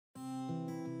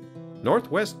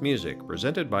NorthWest Music,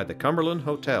 presented by the Cumberland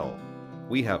Hotel.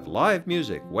 We have live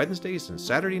music Wednesdays and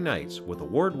Saturday nights with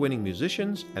award-winning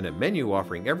musicians and a menu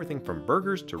offering everything from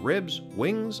burgers to ribs,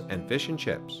 wings, and fish and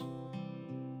chips.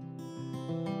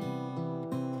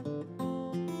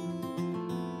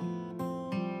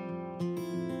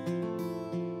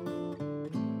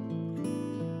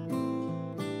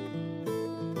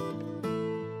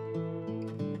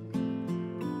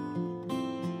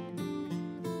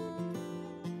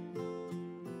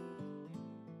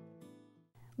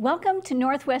 Welcome to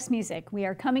NorthWest Music. We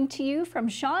are coming to you from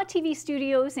Shaw TV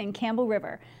Studios in Campbell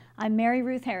River. I'm Mary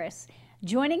Ruth Harris.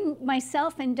 Joining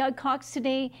myself and Doug Cox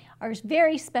today, our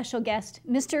very special guest,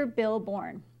 Mr. Bill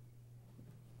Bourne.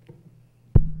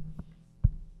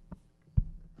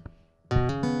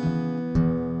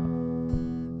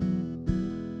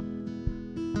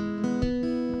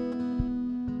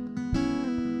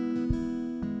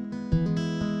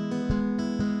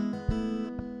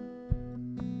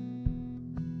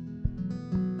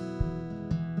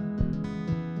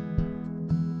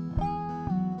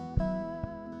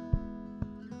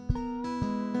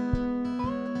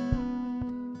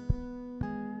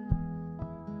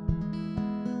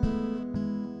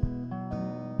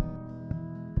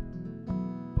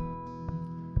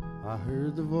 I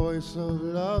heard the voice of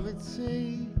love, it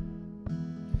say,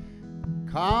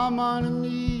 come unto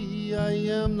me, I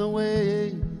am the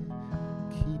way.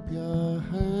 Keep your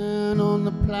hand on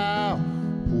the plow,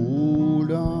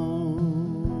 hold on.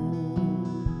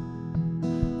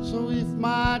 So if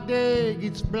my day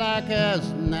gets black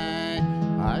as night,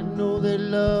 I know that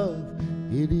love,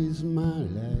 it is my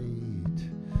light.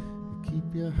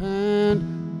 Keep your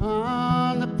hand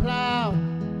on the plow,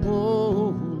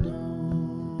 hold on.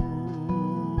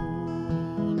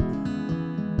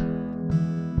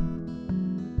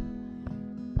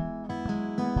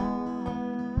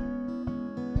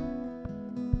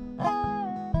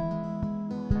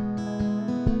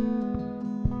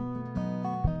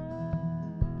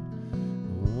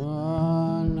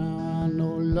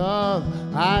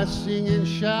 I sing and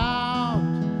shout,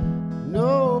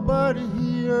 nobody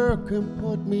here can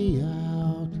put me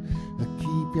out.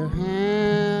 Keep your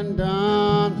hand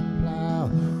on the plow,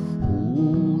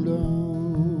 hold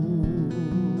on.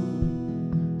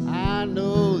 I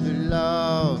know that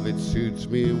love, it suits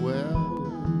me well.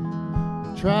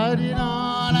 I tried it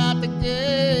on at the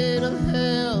gate of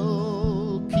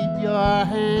hell. Keep your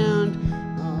hand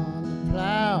on the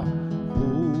plow,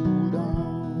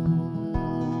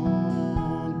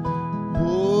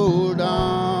 hold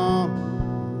on,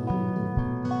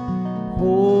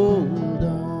 hold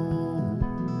on.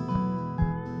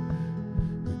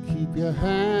 Keep your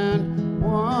hand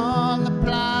on the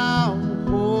plow,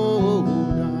 hold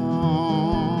on,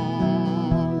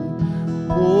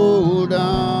 hold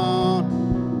on,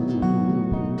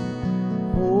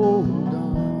 hold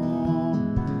on.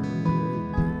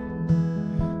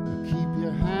 Keep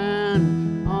your hand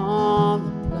on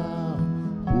the plow,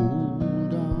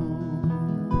 hold on.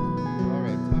 All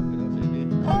right, top it up, baby.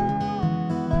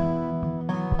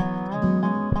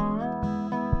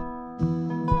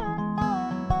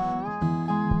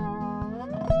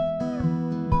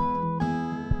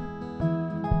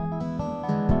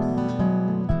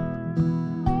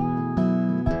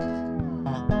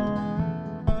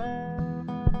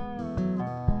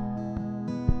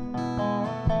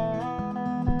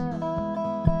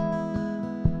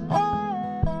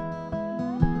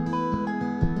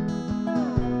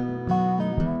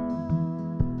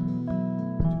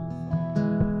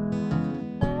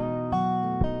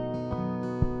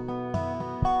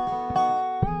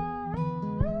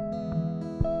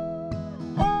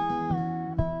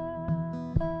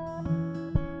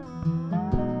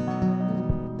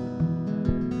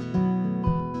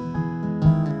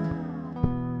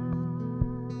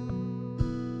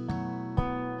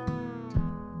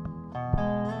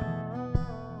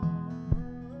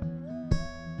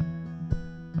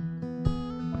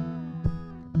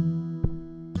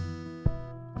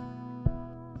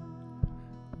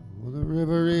 The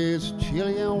river is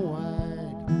chilly and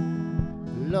wide.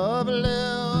 Love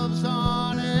lives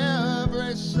on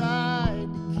every side.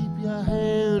 Keep your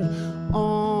hand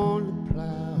on the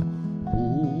plow,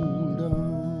 hold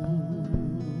on.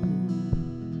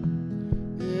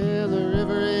 Yeah, the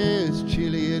river is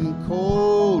chilly and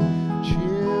cold,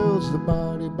 chills the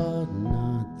body but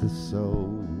not the soul.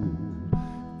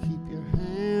 Keep your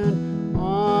hand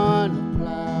on the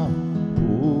plow,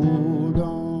 hold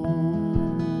on,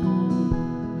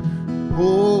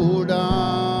 hold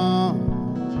on,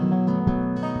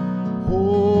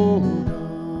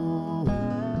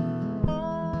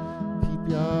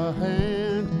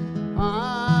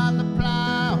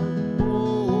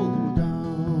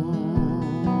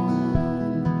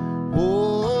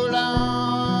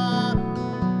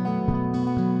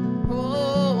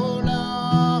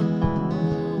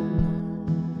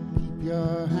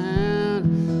 your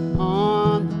hand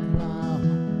on the plow.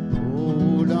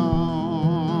 Hold on,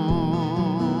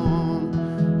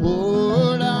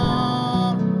 hold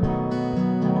on.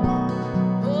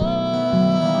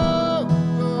 Oh,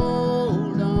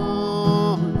 hold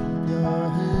on. Keep your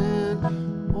hand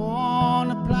on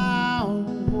the plow.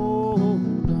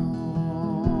 Hold on,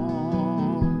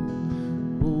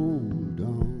 hold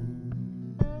on.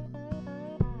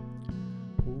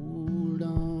 Hold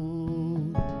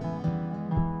on.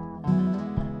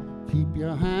 Keep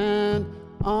your hand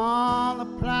on the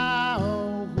plow.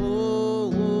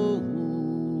 Hold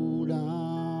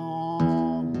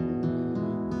on.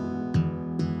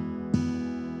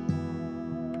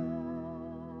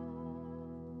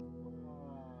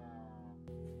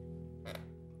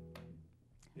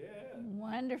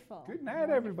 Wonderful. Good night,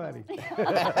 everybody.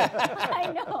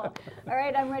 I know. All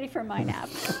right, I'm ready for my nap.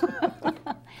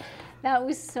 That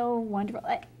was so wonderful.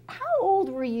 How old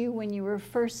were you when you were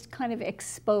first kind of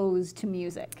exposed to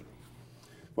music?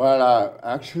 Well,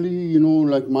 actually, you know,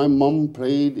 like my mom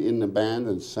played in a band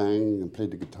and sang and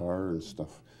played the guitar and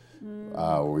stuff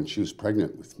when she was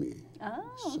pregnant with me.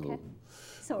 Oh, okay.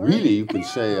 So Really, early. you can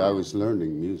say I was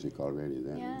learning music already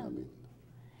then. Yeah. I mean,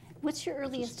 What's your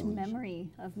earliest astonishing. memory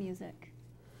of music?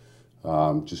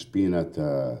 just being at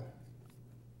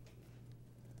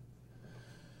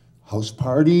house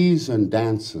parties and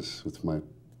dances with my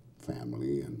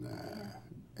family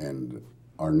and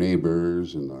our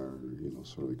neighbors and our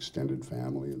sort of extended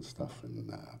family and stuff,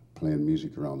 and playing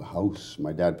music around the house.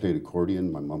 My dad played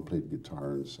accordion, my mom played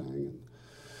guitar and sang, and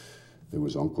there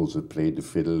was uncles that played the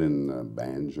fiddle and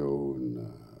banjo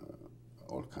and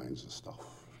all kinds of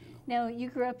stuff. Now, you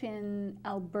grew up in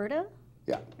Alberta?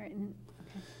 Yeah. Right in,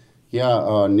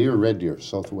 Yeah, near Red Deer,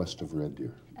 southwest of Red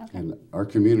Deer. Okay. And our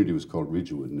community was called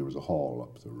Ridgewood, and there was a hall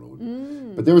up the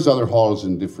road. But there was other halls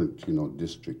in different,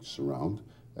 districts around,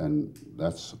 and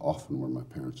that's often where my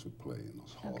parents would play, in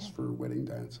those halls for wedding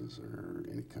dances or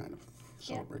any kind of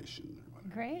celebration or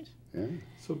whatever. great. Yeah.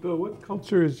 So, Bill, what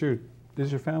culture is your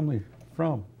family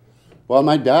from? Well,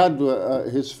 my dad,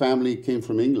 his family came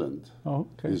from England. Oh,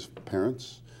 okay. His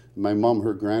parents. My mom,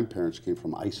 her grandparents came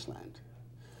from Iceland.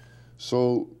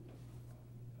 So,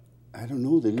 I don't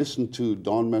know, they listened to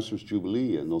Don Messer's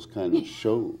Jubilee and those kind of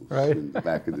shows Right.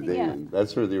 back in the day. Yeah. And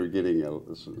that's where they were getting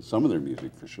some of their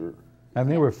music for sure. And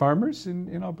they were farmers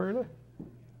in Alberta?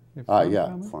 Your Ah, farm yeah,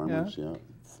 family? farmers, yeah.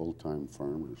 Full-time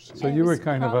farmers. So And you it were was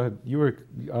kind of prob- you were,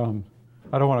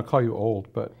 I don't want to call you old,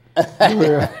 but you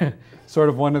were sort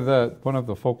of one of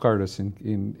the folk artists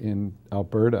in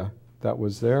Alberta that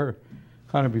was there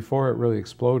kind of before it really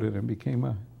exploded and became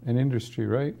an industry,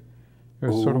 right? It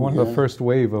was sort of one of the first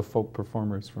wave of folk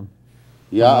performers from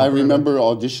Yeah, I remember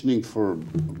auditioning for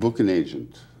Book and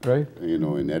Agent, right?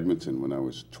 in Edmonton when I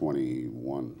was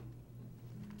 21.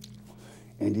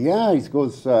 And yeah, he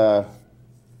goes, you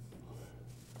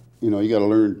got to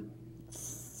learn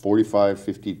 45,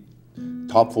 50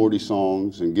 top 40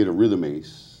 songs and get a rhythm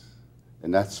ace.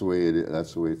 And that's the way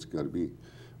it's got to be.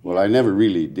 Well, I never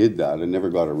really did that. I never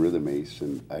got a rhythm ace,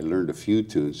 and I learned a few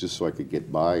tunes just so I could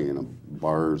get by in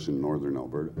bars in northern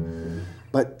Alberta.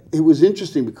 But it was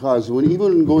interesting because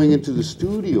even going into the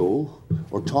studio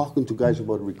or talking to guys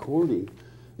about recording,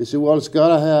 they said, well, it's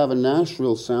got to have a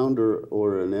Nashville sound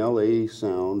or an LA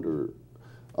sound, or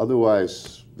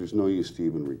otherwise there's no use to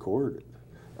even record it.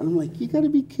 And I'm like, you got to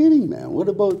be kidding, man. What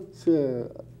about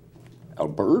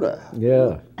Alberta?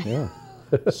 Yeah.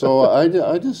 So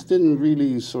I just didn't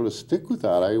really sort of stick with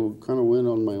that. I kind of went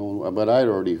on my own. But I'd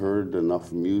already heard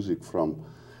enough music from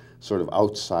sort of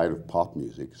outside of pop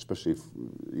music, especially,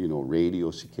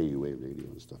 radio, CKUA radio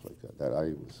and stuff like that, that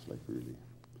I was like really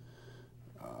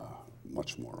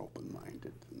much more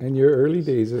open-minded. And your early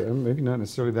days, maybe not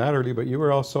necessarily that early, but you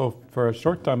were also, for a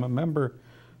short time, a member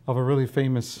of a really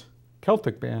famous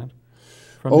Celtic band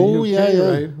from the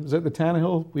UK, right? Was that the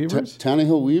Tannehill Weavers?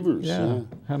 Tannehill Weavers, yeah.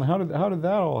 And how did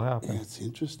that all happen? Yeah, it's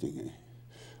interesting. Eh?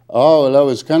 Oh, well, that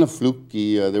was kind of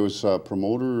fluky. There was a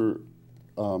promoter,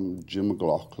 Jim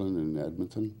McLaughlin in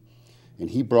Edmonton, and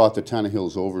he brought the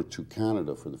Tannehills over to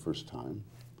Canada for the first time,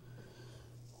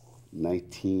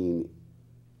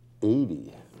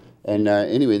 1980. And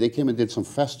anyway, they came and did some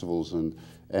festivals, and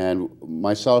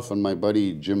myself and my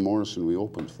buddy Jim Morrison, we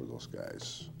opened for those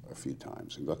guys a few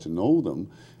times and got to know them.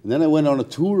 And then I went on a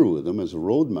tour with them as a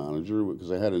road manager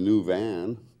because I had a new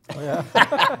van. Oh, yeah.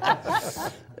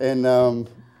 And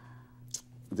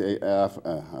they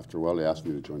after a while, they asked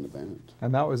me to join the band.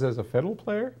 And that was as a fiddle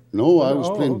player? No, I was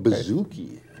Oh, playing okay.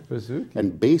 bouzouki Bouzouki.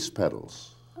 and bass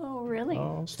pedals. Oh, really?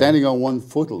 Oh. Standing on one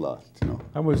foot a lot, you know.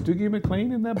 And was Doogie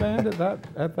McLean in that band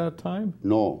at that time?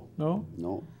 No. No?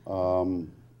 No.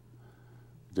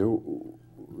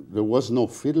 There was no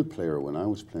fiddle player when I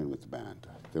was playing with the band.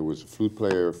 There was a flute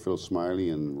player, Phil Smiley,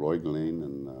 and Roy Gillane,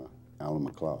 and Alan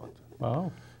MacLeod.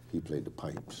 Wow. He played the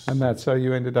pipes. And that's how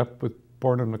you ended up with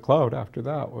Bourne and MacLeod after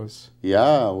that was?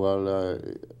 Yeah, well,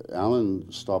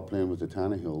 Alan stopped playing with the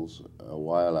Tannehills a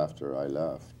while after I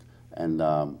left. And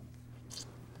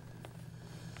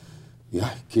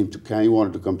yeah, he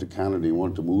wanted to come to Canada. He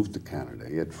wanted to move to Canada.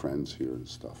 He had friends here and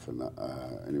stuff. And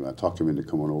anyway, I talked him into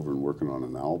coming over and working on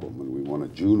an album, and we won a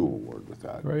Juno Award with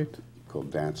that. Right.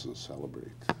 Called Dance and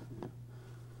Celebrate.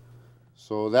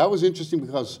 So that was interesting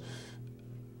because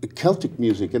Celtic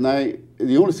music, and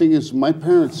the only thing is my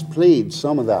parents played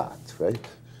some of that, right?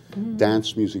 Mm-hmm.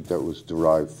 Dance music that was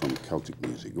derived from Celtic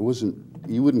music. It wasn't,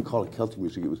 you wouldn't call it Celtic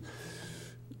music, it was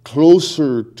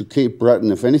closer to Cape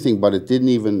Breton, if anything, but it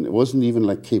wasn't even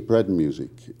like Cape Breton music.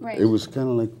 Right. It was kind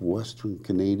of like Western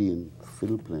Canadian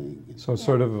fiddle playing. So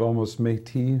sort of almost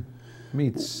Métis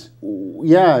meets.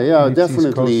 Yeah, meets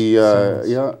definitely. East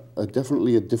Coast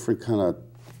Definitely a different kind of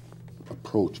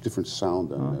approach, different sound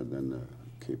than the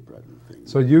Cape Breton thing.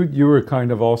 So you were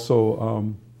kind of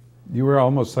also, you were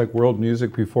almost like world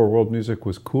music before world music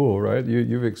was cool, right?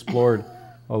 You've explored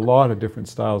a lot of different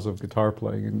styles of guitar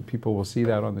playing, and people will see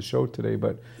that on the show today.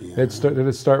 But Yeah. did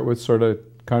it start with sort of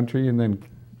country, and then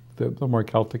the more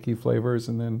Celtic-y flavors,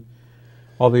 and then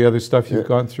all the other stuff you've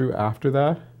gone through after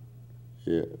that?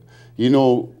 Yeah. You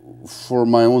know, for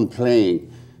my own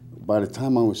playing, by the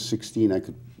time I was 16,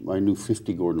 I knew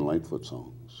 50 Gordon Lightfoot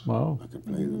songs. Wow. I could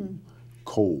play them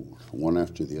cold, one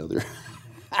after the other.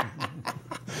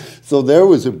 So there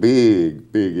was a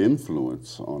big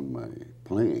influence on my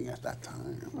playing at that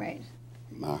time. Right.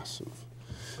 Massive.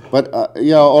 But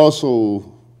also,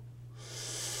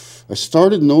 I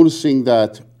started noticing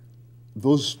that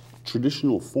those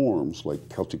traditional forms like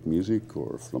Celtic music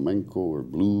or flamenco or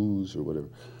blues or whatever,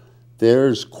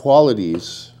 there's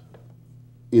qualities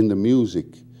in the music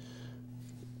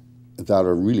that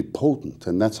are really potent,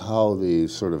 and that's how they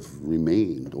sort of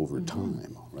remained over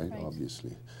time, right?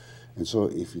 Obviously. And so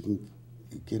if you can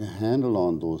get a handle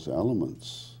on those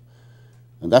elements,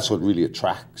 and that's what really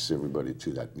attracts everybody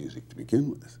to that music to begin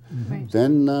with,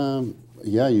 then,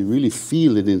 you really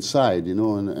feel it inside, you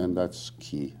know, and that's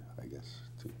key, I guess,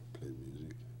 to play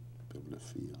music, be able to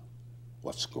feel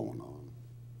what's going on.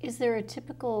 Is there a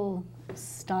typical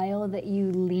style that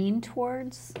you lean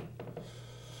towards?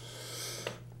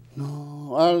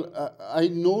 No, I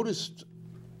noticed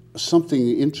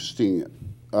something interesting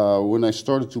when I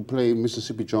started to play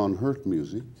Mississippi John Hurt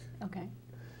music. Okay.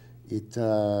 It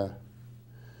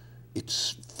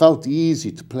felt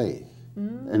easy to play,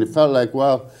 and it felt like,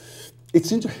 well,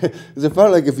 it's interesting. It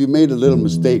felt like if you made a little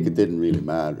mistake, it didn't really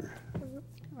matter.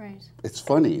 Right. It's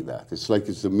funny that it's like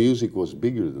the music was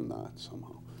bigger than that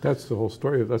somehow. That's the whole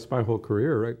story. That's my whole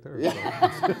career right there. Yeah.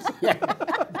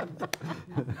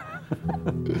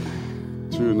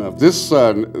 True enough. This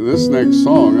next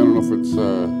song, I don't know if it's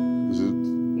is it?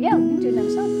 Yeah, we can do that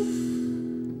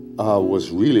song. Was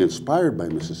really inspired by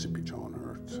Mississippi John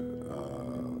Hurt.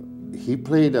 He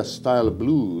played a style of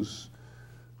blues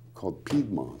called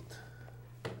Piedmont,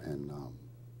 and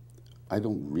I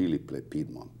don't really play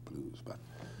Piedmont blues,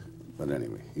 but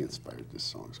anyway, he inspired this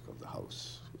song. It's called The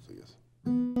House, I guess.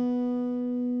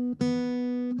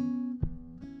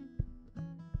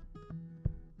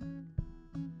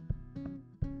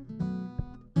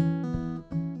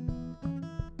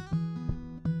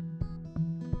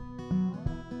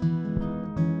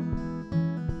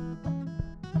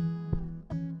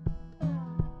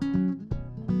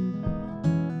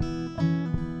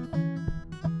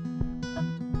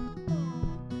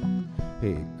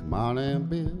 Hey, come on and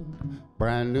build a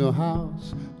brand new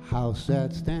house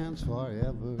that stands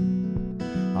forever.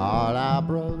 All our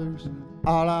brothers,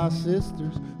 all our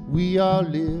sisters, we all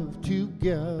live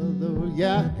together.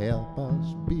 Yeah, help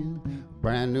us build a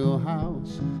brand new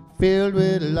house filled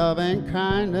with love and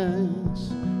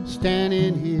kindness.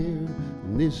 Standing here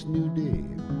in this new day,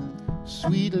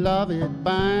 sweet love, it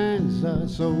binds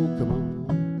us. So come on.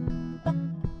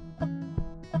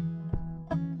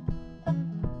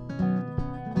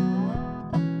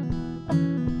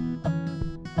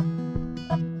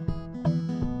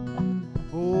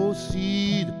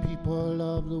 See the people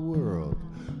of the world,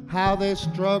 how they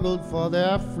struggled for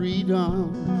their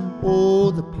freedom. Oh,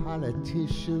 the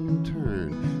politician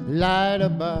turned, lied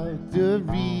about the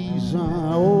reason.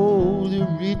 Oh, the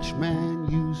rich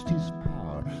man used his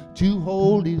power to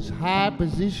hold his high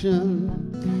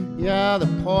position. Yeah, the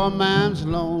poor man's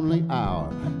lonely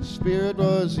hour, spirit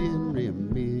was in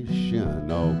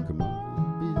remission. Oh, come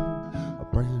on, build a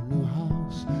brand new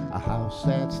house, a house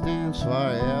that stands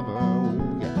forever.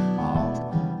 Oh, yeah, all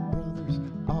of our brothers,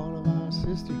 all of our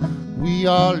sisters, we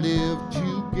all live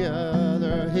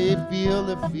together. Hey, feel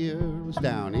the fears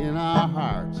down in our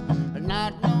hearts, and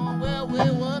not knowing where we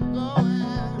were going.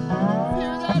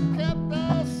 Fear that kept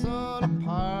us all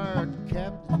apart,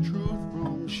 kept the truth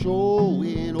from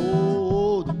showing.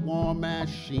 Oh, the war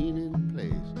machine in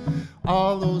place,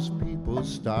 all those people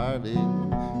starving.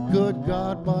 Good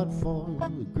God, but for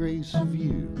the grace of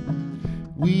you,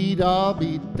 we'd all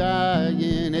be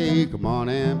dying. Hey, come on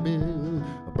and build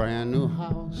a brand new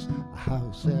house, a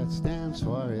house that stands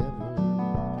forever.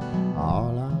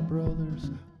 All our brothers,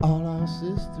 all our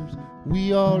sisters,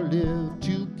 we all live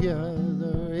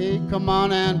together. Hey, come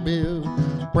on and build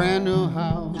a brand new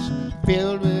house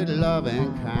filled with love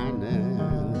and kindness.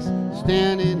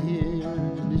 Standing here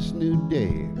this new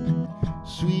day,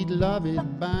 sweet love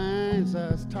it binds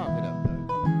us. Talk it up, Doug.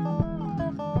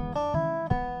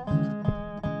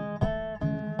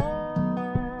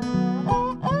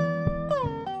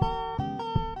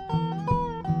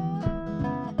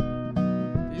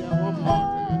 Yeah, one more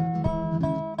time.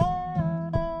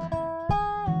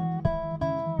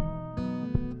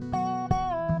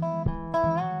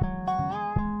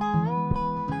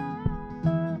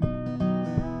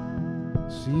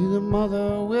 See the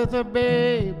mother with her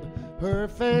babe, her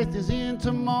faith is in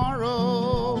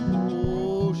tomorrow.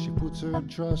 Oh, she puts her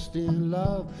trust in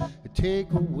love to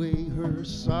take away her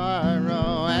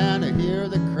sorrow. And I hear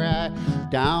the cry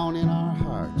down in our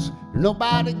hearts,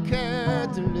 nobody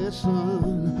cared to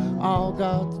listen. All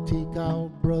got to take our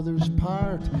brother's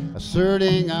part,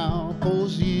 asserting our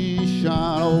position.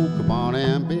 Oh, come on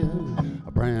and build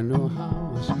a brand new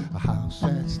house, a house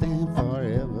that stands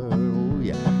forever. Oh,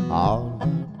 yeah, all of our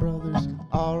brothers,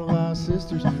 all of our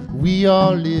sisters, we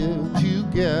all live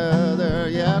together.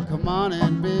 Yeah, come on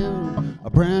and build a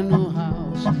brand new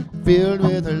house filled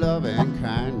with love and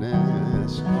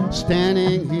kindness.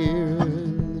 Standing here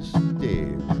in this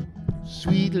day,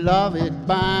 sweet love it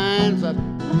binds us.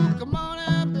 Ooh, come on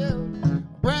and build a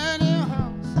brand new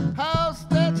house, house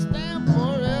that stands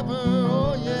forever.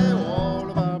 Oh yeah, all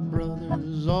of our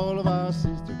brothers, all of our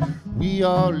sisters, we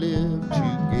all live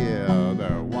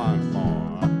together. One more.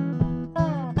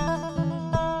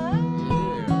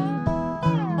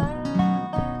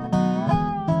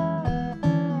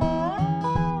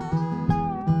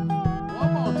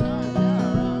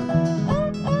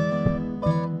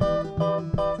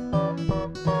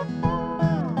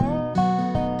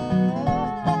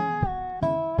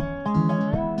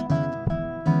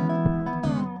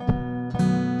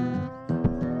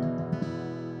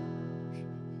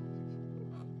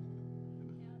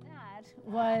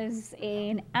 Was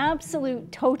an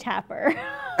absolute toe tapper.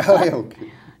 Oh, yeah,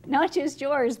 okay. Not just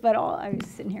yours, but all. I was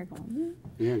sitting here going,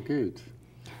 Yeah, good.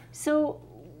 So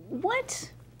what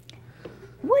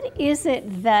is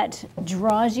it that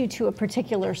draws you to a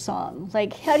particular song?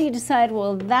 Like, how do you decide,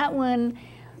 well, that one,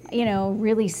 you know,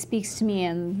 really speaks to me,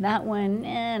 and that one,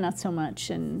 not so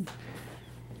much? And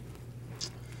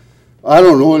I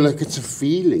don't know, like it's a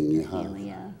feeling you have. Really,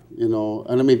 yeah. You know,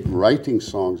 and I mean, writing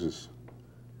songs is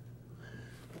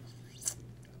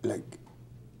like,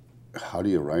 how do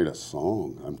you write a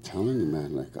song? I'm telling you,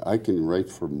 man, like I can write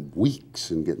for weeks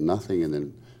and get nothing, and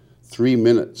then 3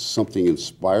 minutes, something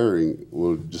inspiring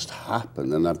will just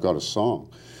happen, and I've got a song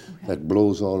that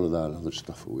blows all of that other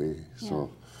stuff away. Yeah.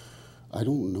 So I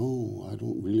don't know. I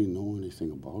don't really know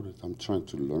anything about it. I'm trying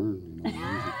to learn, you know,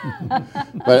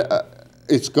 music. But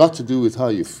it's got to do with how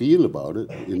you feel about it,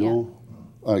 you know.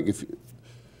 Yeah. Like if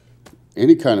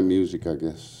any kind of music, I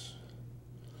guess.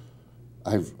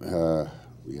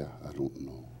 Yeah, I don't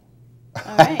know.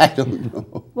 All right. I don't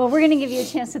know. Well, we're going to give you a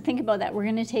chance to think about that. We're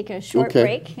going to take a short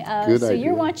break. Good so idea.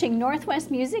 You're watching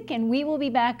NorthWest Music, and we will be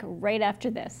back right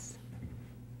after this.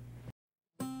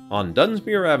 On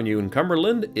Dunsmuir Avenue in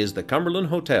Cumberland is the Cumberland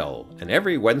Hotel, and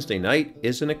every Wednesday night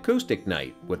is an acoustic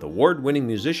night with award-winning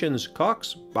musicians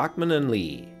Cox, Bachman, and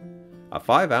Lee. A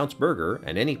 5-ounce burger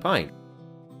and any pint.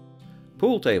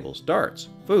 Pool tables, darts,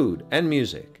 food, and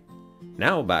music.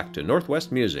 Now back to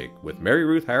NorthWest Music with Mary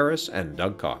Ruth Harris and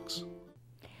Doug Cox.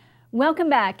 Welcome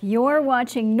back. You're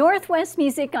watching NorthWest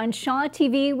Music on Shaw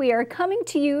TV. We are coming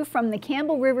to you from the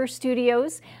Campbell River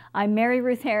Studios. I'm Mary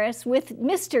Ruth Harris with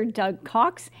Mr. Doug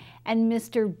Cox and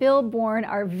Mr. Bill Bourne,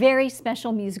 our very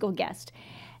special musical guest.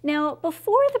 Now,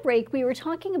 before the break, we were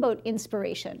talking about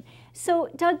inspiration. So,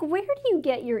 Doug, where do you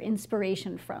get your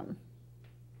inspiration from?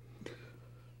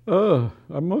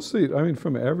 Mostly, I mean,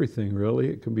 from everything really.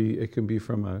 It can be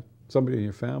from somebody in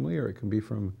your family, or it can be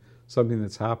from something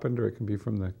that's happened, or it can be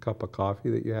from the cup of coffee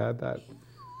that you had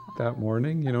that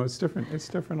morning. You know, it's different. It's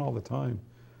different all the time.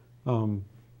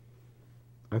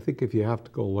 I think if you have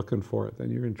to go looking for it,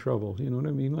 then you're in trouble. You know what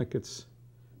I mean? Like, it's,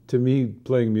 to me,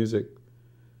 playing music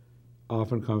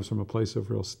often comes from a place of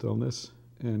real stillness.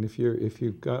 And if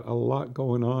you've got a lot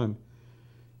going on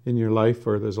in your life,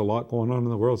 or there's a lot going on in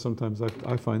the world, sometimes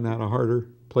I find that a harder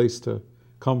place to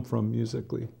come from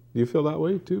musically. Do you feel that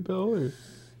way too, Bill? Or?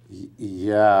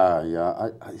 Yeah.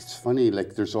 It's funny,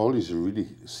 like, there's all these really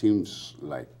seems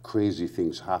like crazy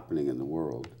things happening in the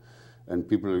world. And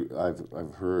people,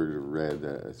 I've heard or read,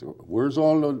 where's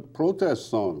all the protest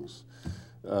songs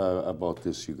about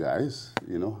this, you guys?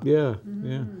 You know? Yeah,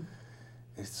 yeah.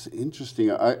 It's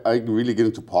interesting. I really get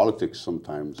into politics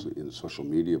sometimes in social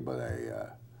media, but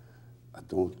I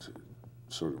don't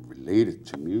sort of relate it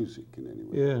to music in any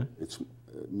way. Yeah. It's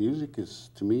music is,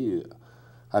 to me,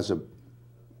 has a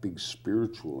big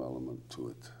spiritual element to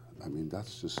it. I mean,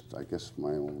 that's just, I guess,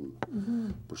 my own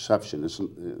perception. It's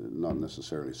not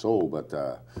necessarily so, but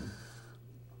to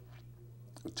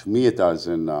me it does.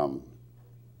 And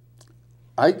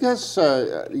I guess,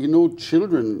 you know,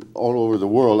 children all over the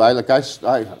world,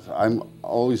 I'm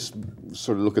always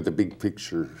sort of look at the big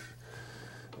picture,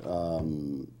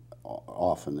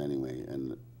 often anyway,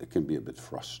 and it can be a bit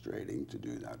frustrating to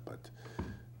do that, but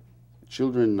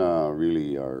children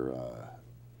really are,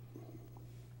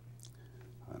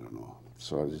 I don't know,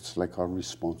 so it's like our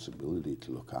responsibility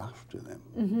to look after them.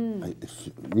 It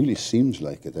really seems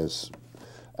like it as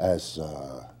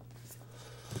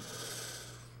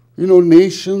you know,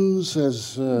 nations,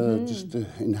 as just the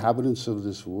inhabitants of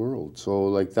this world. So,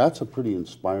 like, that's a pretty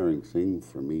inspiring thing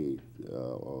for me, the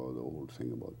whole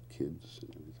thing about kids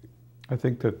and everything. I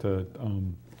think that the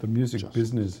music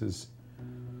business has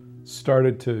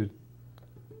started to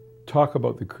talk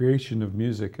about the creation of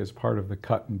music as part of the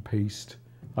cut and paste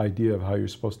idea of how you're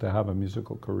supposed to have a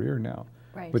musical career now.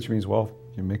 Right. Which means, well,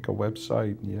 you make a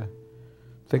website and you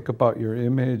think about your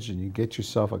image and you get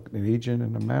yourself an agent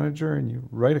and a manager and you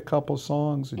write a couple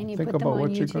songs and you think about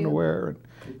what you're going to wear. And,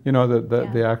 you know,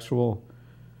 the actual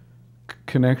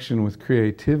connection with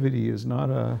creativity is not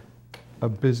a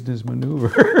business maneuver.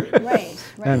 Right.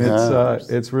 And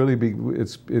it's really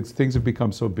it's things have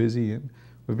become so busy, and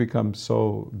we've become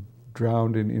so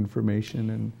drowned in information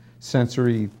and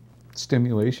sensory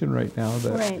stimulation right now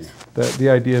that the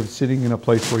idea of sitting in a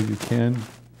place where you can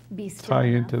tie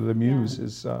into the muse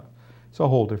is it's a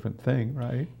whole different thing,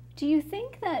 right? Do you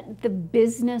think that the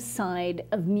business side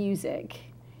of music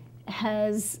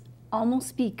has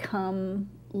almost become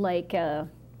like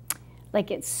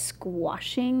it's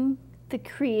squashing the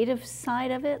creative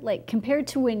side of it? Like, compared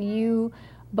to when you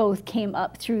both came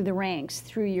up through the ranks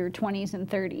through your 20s and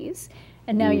 30s,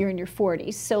 and now you're in your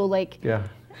 40s. So, like,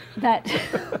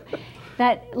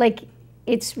 that like,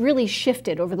 it's really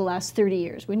shifted over the last 30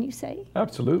 years, wouldn't you say?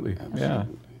 Absolutely. Yeah.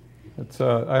 It's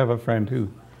I have a friend who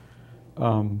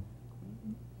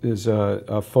is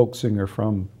a folk singer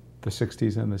from the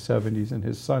 60s and the 70s, and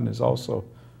his son is also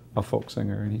a folk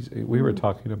singer. And we were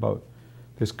talking about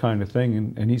this kind of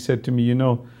thing, and he said to me, you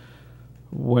know,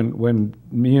 when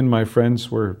me and my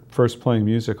friends were first playing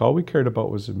music, all we cared about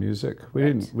was the music. We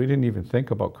didn't even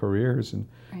think about careers, and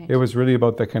it was really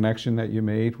about the connection that you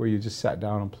made, where you just sat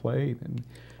down and played. And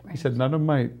he said none of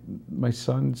my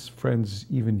son's friends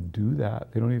even do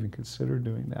that. They don't even consider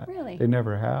doing that. Really? They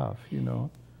never have, you know.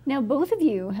 Now, both of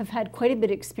you have had quite a bit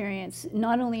of experience,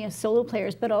 not only as solo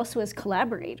players, but also as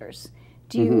collaborators.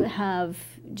 Do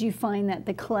you find that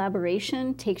the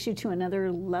collaboration takes you to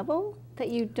another level that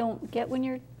you don't get when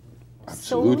you're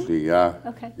Absolutely, solo? yeah.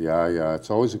 Okay. Yeah. It's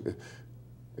always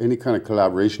any kind of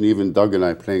collaboration, even Doug and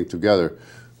I playing together,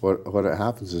 what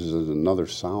happens is there's another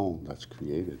sound that's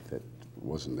created that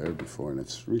wasn't there before, and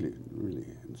it's really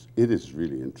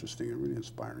interesting and really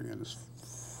inspiring, and it's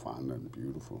fun and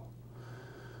beautiful.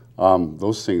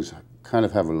 Those things kind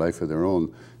of have a life of their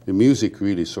own. The music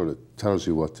really sort of tells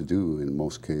you what to do in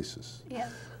most cases. Yeah.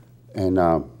 And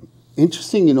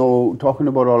interesting, you know, talking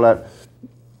about all that,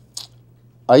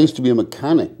 I used to be a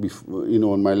mechanic, before, you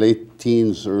know, in my late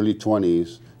teens, early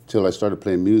 20s, till I started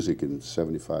playing music in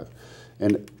 '75.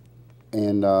 And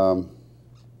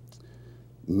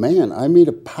man, I made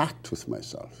a pact with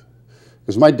myself.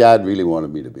 Because my dad really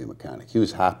wanted me to be a mechanic. He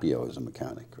was happy I was a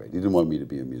mechanic, right? He didn't want me to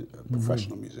be a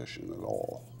professional musician at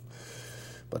all.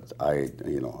 But I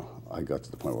got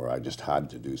to the point where I just had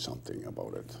to do something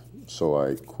about it. So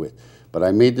I quit. But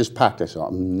I made this pact. I said,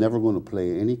 I'm never going to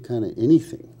play any kind of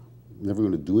anything. I'm never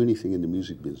going to do anything in the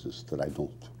music business that I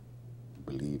don't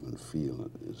believe and feel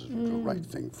is the right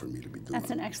thing for me to be doing.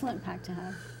 That's an excellent pact to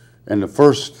have. And the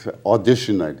first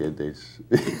audition I did,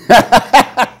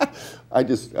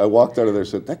 I walked out of there and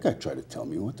said, that guy tried to tell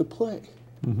me what to play.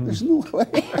 There's no way.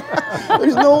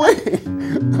 There's no way.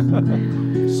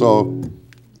 So,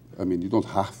 I mean, you don't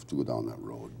have to go down that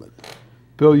road, but.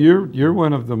 Bill, you're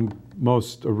one of the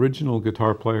most original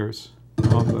guitar players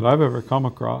that I've ever come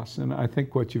across, and I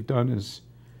think what you've done is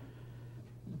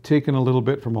taken a little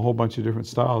bit from a whole bunch of different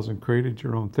styles and created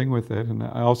your own thing with it. And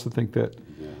I also think that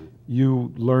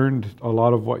you learned a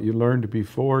lot of what you learned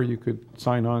before you could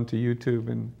sign on to YouTube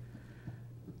and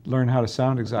learn how to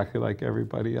sound exactly like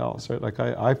everybody else, right? Like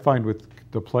I find with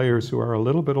the players who are a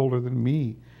little bit older than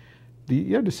me,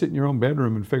 you had to sit in your own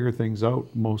bedroom and figure things out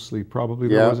mostly, probably.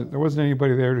 There wasn't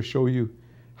anybody there to show you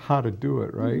how to do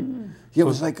it, right? Yeah, it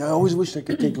was like, I always wished I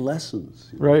could take lessons.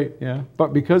 You know? Right, yeah.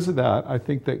 But because of that, I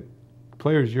think that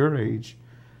players your age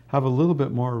have a little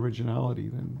bit more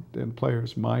originality than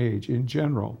players my age in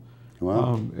general.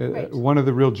 Wow. One of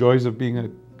the real joys of being a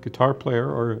guitar player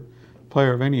or a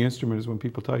player of any instrument is when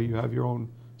people tell you have your own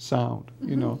sound.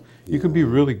 You know, you can be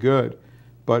really good,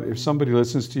 but if somebody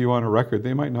listens to you on a record,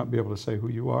 they might not be able to say who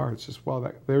you are. It's just,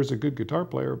 well, there's a good guitar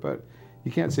player, but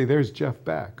you can't say there's Jeff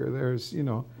Beck or there's, you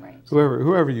know,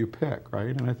 whoever you pick,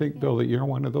 right? And I think, Bill, that you're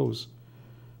one of those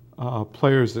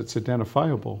players that's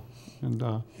identifiable. And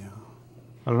I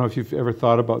don't know if you've ever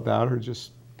thought about that or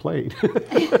just played.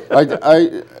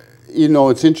 You know,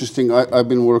 it's interesting. I've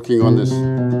been working on this,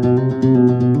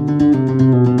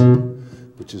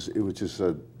 which is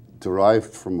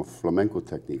derived from a flamenco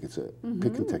technique. It's a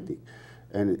picking technique,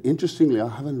 and interestingly, I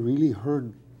haven't really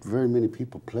heard very many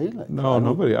people play like that. No,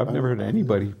 nobody. I've never heard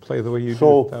anybody play the way you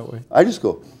do it that way. I just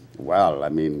go, well, I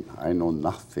mean, I know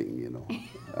nothing, you know.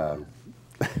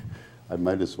 I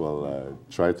might as well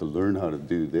try to learn how to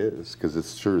do this because it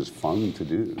sure is fun to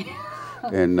do,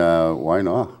 and why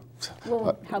not?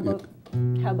 Well, how about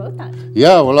that?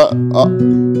 Yeah, well,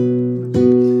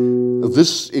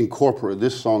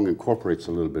 this song incorporates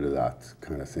a little bit of that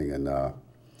kind of thing, and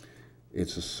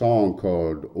it's a song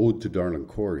called "Ode to Darlin'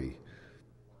 Corey,"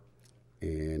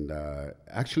 and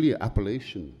actually an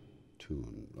Appalachian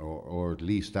tune, or at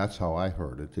least that's how I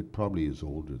heard it. It probably is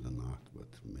older than that, but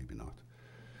maybe not.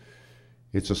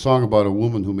 It's a song about a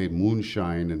woman who made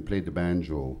moonshine and played the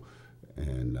banjo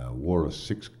and wore a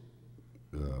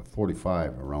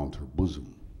 45 around her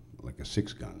bosom, like a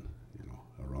 6-gun, you know,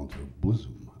 around her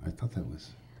bosom. I thought that was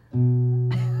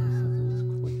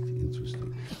quite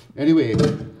interesting. Anyway,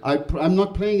 I'm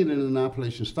not playing it in an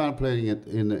Appalachian style. I'm playing it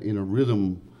in a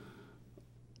rhythm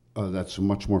that's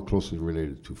much more closely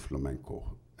related to flamenco,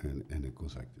 and it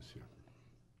goes like this here.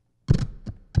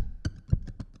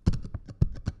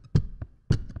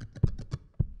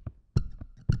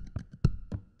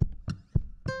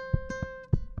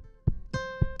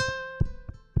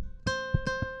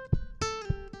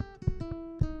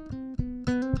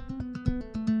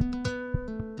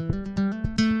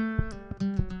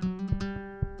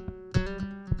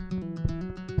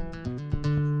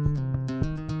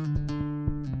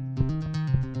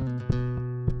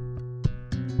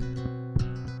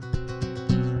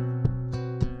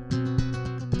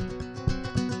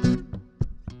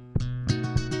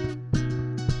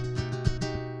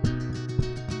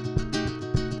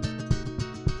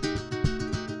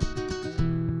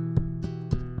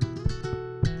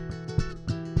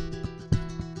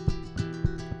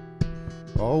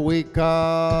 Oh, wake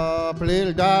up,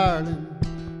 little darling,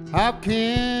 how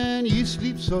can you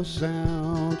sleep so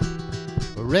sound?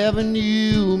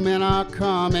 Revenue men are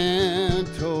coming,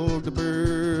 told to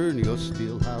burn your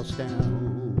steel house down.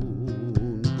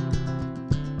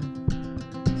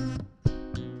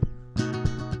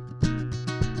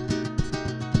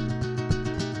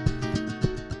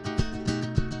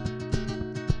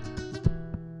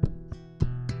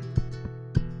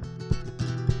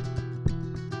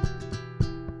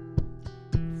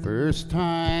 First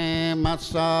time I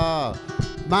saw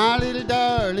my little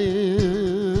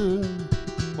darling,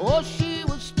 oh, she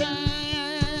was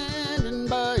standing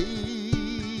by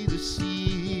the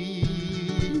sea.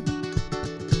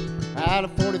 Had a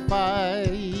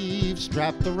 45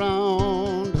 strapped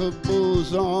around her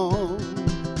bosom.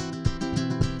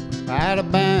 Had a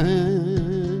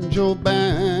banjo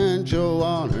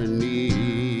on her knee.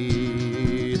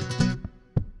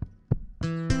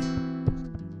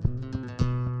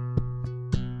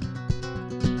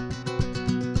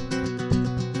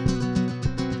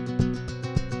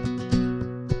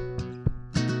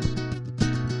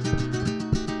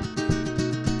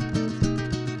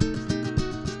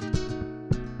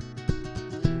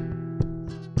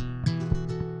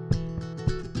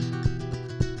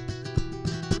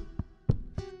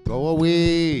 Go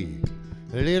away,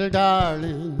 Little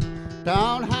darling,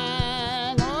 don't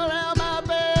hang around my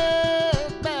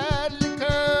bed. Bad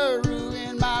liquor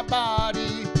ruined my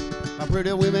body. My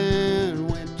pretty women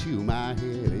went to my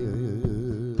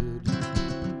head.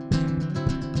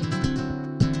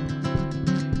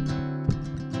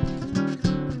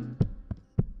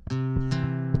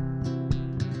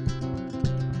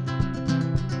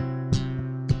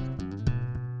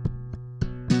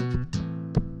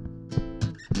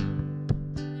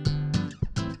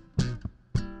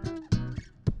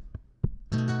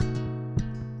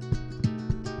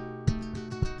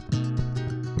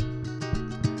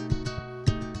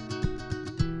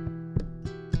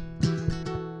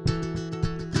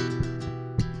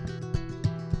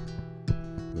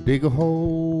 Dig a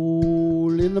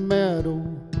hole in the meadow,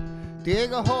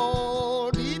 dig a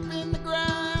hole deep in the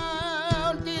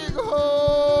ground, dig a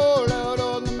hole out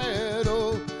on the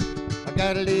meadow. I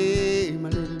gotta lay my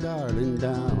little darling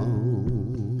down.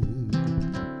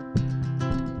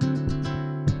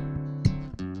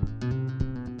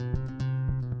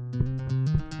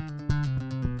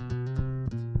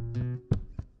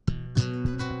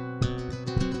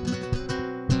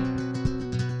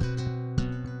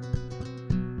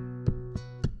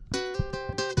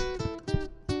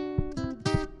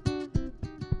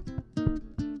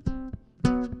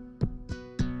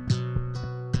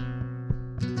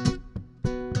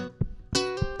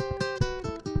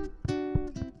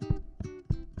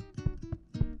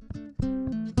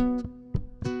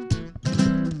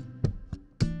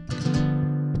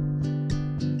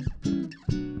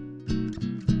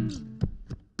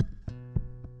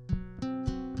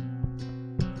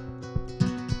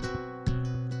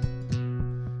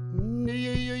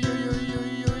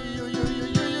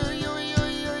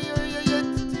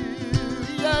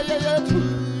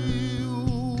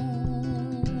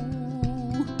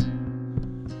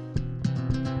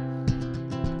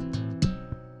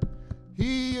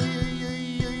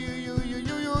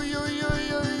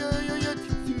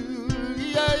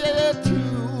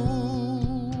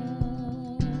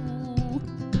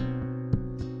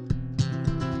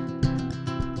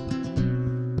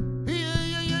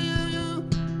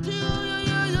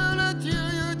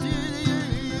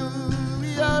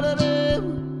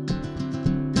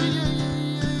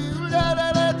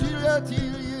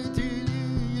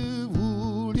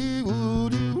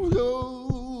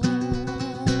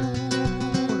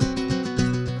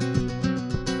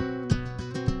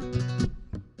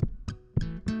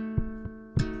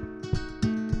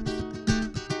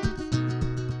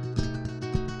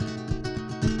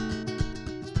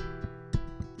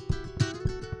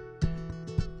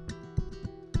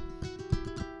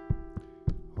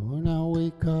 When I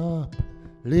wake up,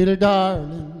 little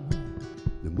darling,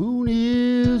 the moon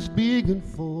is big and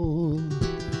full.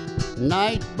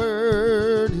 Night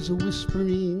bird is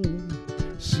whispering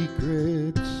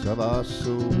secrets of our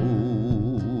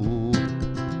soul.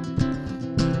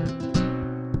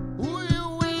 Will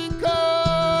you wake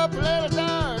up, little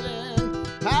darling?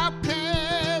 How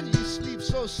can you sleep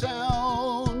so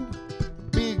sound?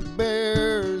 Big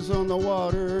bears on the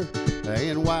water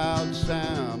and wild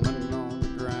salmon on the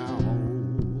ground.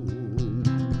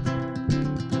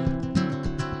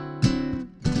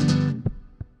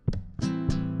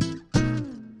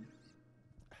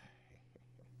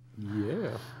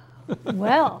 Yeah.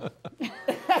 Well,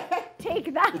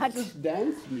 take that.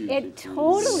 Dance music. It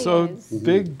totally So is.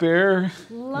 Big Bear,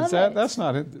 Love is that? it. That's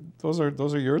not it. Those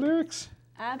are your lyrics.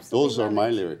 Absolutely. Those are love my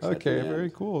it. lyrics. at Okay, the very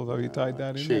end. cool. Though you tied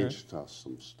that in there. Changed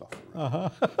some stuff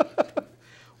around.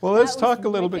 Well, let's That was talk a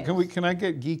little bit. wicked. Can I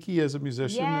get geeky as a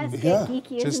musician? Yes, and get Yeah.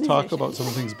 geeky as just a talk musician. about some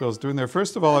of the things Bill's doing there.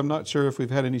 First of all, I'm not sure if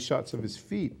we've had any shots of his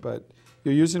feet, but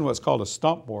you're using what's called a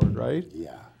stomp board, right?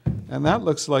 Yeah, And that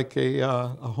looks like a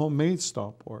homemade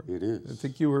stomp board. it is. I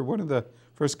think you were one of the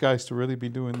first guys to really be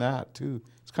doing that too.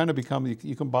 It's kind of become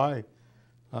you can buy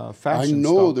I fashion.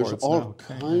 know stomp there's boards all now,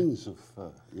 can't you? kinds of,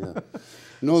 yeah.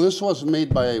 No, this was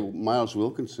made by Miles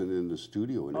Wilkinson in the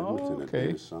studio in Edmonton Oh, at okay,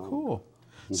 Davis Sound. cool.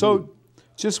 So,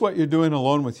 just what you're doing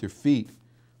alone with your feet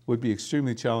would be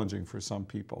extremely challenging for some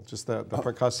people. Just the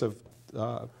percussive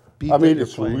beat I that mean, you're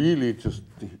it's playing. really just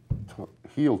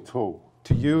heel toe.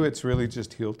 To you, it's really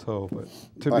just heel toe, but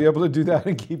to be able to do that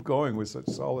and keep going with such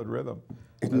solid rhythm.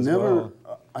 It as never, well.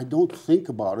 I don't think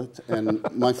about it, and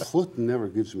my foot never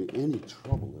gives me any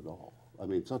trouble at all. I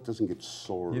mean, it doesn't get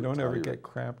sore. You or don't ever tired. get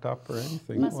cramped up or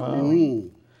anything. Muscle Wow.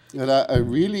 memory. And I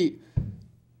really,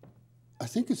 I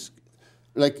think it's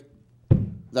like,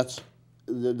 that's,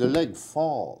 the leg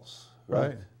falls, right?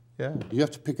 Right. Yeah. You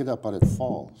have to pick it up, but it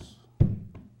falls.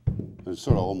 And it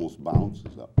sort of almost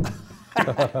bounces up.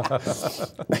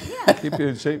 Keep you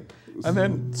in shape. And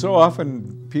then so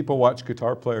often people watch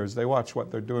guitar players, they watch what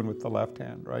they're doing with the left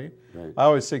hand, right? Right. I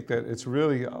always think that it's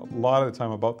really a lot of the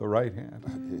time about the right hand.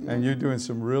 And you're doing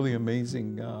some really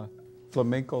amazing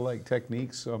flamenco-like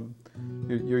techniques.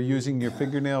 You're using your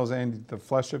fingernails and the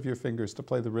flesh of your fingers to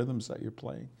play the rhythms that you're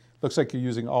playing. Looks like you're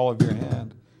using all of your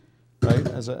hand, right,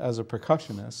 as a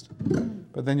percussionist.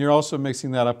 But then you're also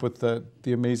mixing that up with the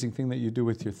amazing thing that you do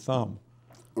with your thumb.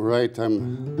 Right.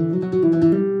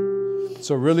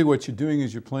 So really what you're doing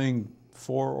is you're playing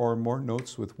 4 or more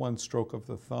notes with one stroke of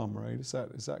the thumb, right? Is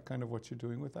that kind of what you're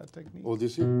doing with that technique? Oh,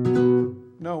 this is?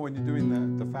 No, when you're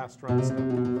doing the fast run stuff.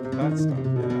 That stuff,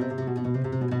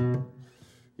 yeah.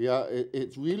 Yeah,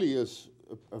 it really is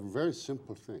a very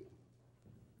simple thing.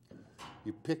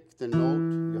 You pick the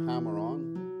note, you hammer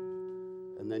on,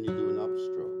 and then you do an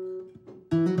upstroke.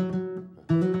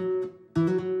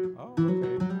 Oh,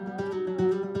 okay.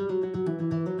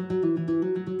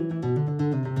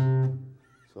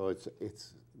 So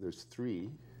there's 3.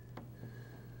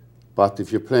 But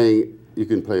if you're playing, you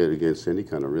can play it against any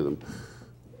kind of rhythm.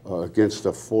 Against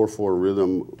a 4/4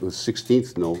 rhythm with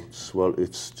 16th notes, well,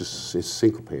 it's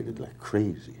syncopated like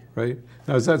crazy. Right.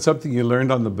 Now, is that something you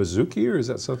learned on the bouzouki, or is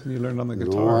that something you learned on the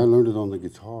guitar? No, I learned it on the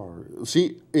guitar.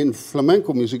 See, in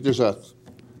flamenco music, there's a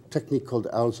technique called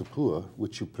alzapua,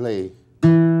 which you play.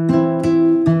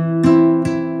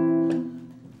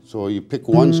 So you pick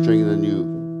one string, and then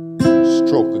you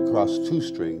stroke across 2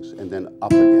 strings, and then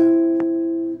up again.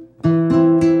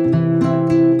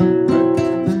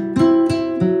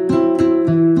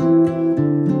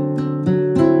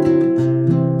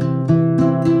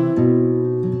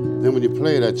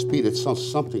 Play it at speed, it sounds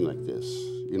something like this,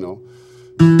 you know.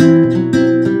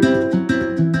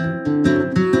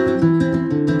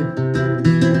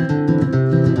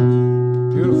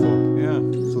 Beautiful, yeah.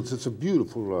 So it's a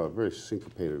beautiful, very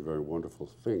syncopated, very wonderful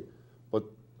thing. But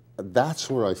that's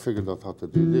where I figured out how to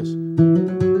do this.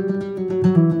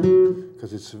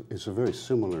 Because it's a very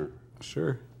similar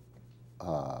Sure.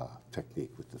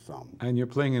 Technique with the thumb. And you're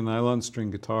playing a nylon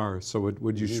string guitar, so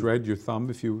would you shred your thumb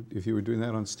if you were doing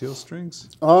that on steel strings?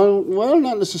 Well,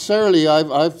 not necessarily.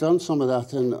 I've done some of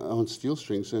that on steel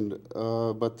strings,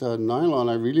 but nylon,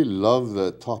 I really love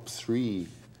the top 3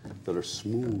 that are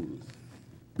smooth.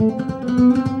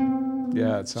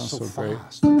 Yeah, it sounds so great.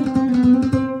 Fast.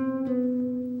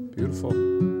 Beautiful.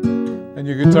 And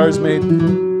your guitar's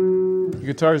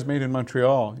made in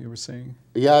Montreal, you were saying?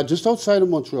 Yeah, just outside of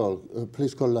Montreal, a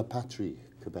place called La Patrie,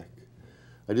 Quebec.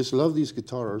 I just love these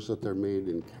guitars that they're made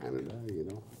in Canada, you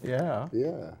know. Yeah.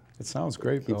 Yeah. It sounds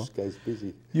great, Bill. Keeps guys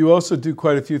busy. You also do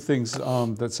quite a few things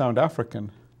that sound African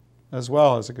as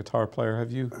well as a guitar player.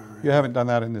 You haven't done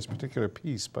that in this particular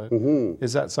piece, but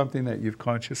is that something that you've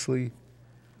consciously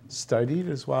studied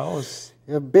as well as?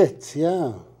 A bit,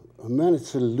 yeah. Oh, man,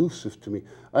 it's elusive to me.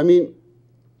 I mean,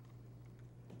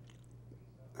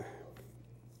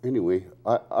 anyway,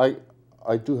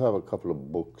 I do have a couple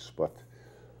of books, but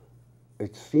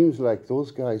it seems like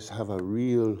those guys have a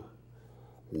real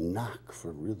knack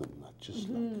for rhythm. Not just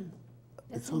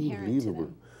it's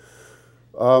unbelievable.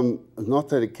 Not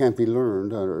that it can't be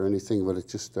learned or anything, but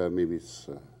it's just maybe it's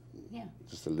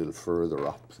just a little further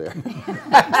up there.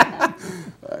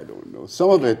 I don't know. Some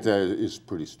of it is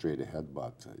pretty straight ahead,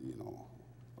 but you know,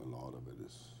 a lot of it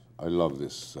is. I love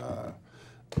this.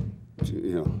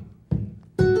 You know.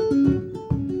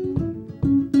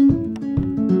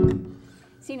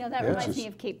 See, now that reminds me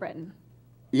of Cape Breton.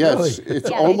 Yeah, Really? it's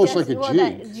almost like a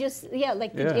jig.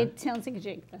 It sounds like a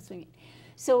jig. That's what I mean.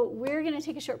 So we're going to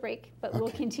take a short break, but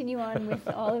we'll continue on with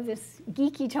all of this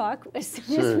geeky talk as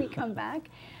soon as we come back.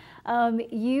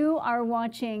 You are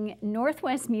watching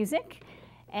NorthWest Music,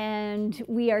 and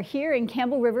we are here in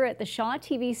Campbell River at the Shaw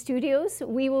TV studios.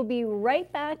 We will be right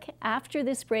back after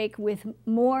this break with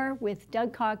more with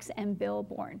Doug Cox and Bill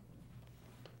Bourne.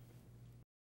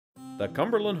 The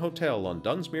Cumberland Hotel on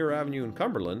Dunsmuir Avenue in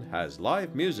Cumberland has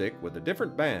live music with a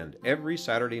different band every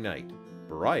Saturday night.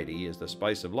 Variety is the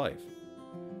spice of life.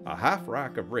 A half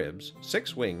rack of ribs,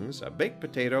 6 wings, a baked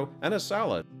potato, and a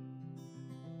salad.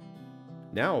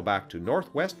 Now back to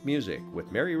NorthWest Music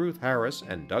with Mary Ruth Harris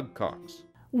and Doug Cox.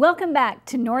 Welcome back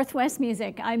to NorthWest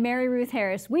Music. I'm Mary Ruth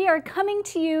Harris. We are coming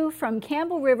to you from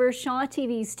Campbell River Shaw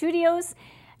TV studios.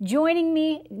 Joining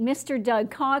me, Mr. Doug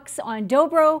Cox on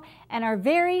dobro, and our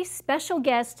very special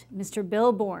guest, Mr.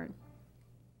 Bill Bourne.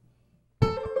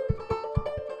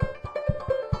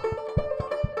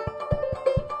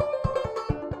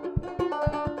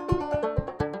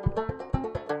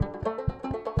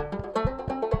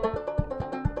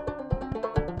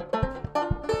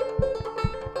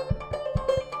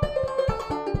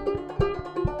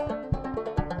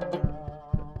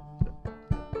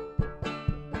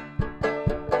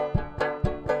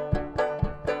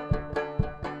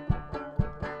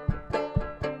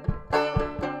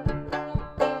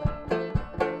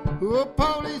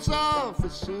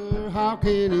 officer, how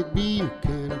can it be you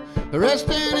can't arrest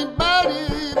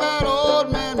anybody but old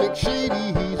man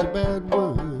McShady? He's a bad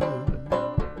one.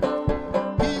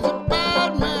 He's a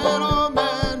bad man, old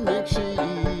man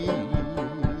McShady.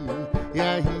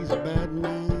 Yeah, he's a bad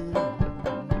man.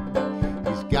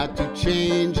 He's got to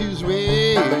change his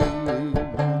ways.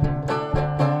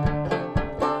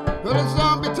 Well, a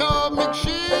zombie told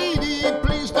McShady,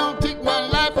 please don't take my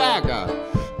life. I got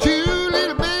 2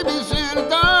 little babies and a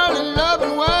darling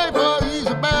loving wife. Oh, he's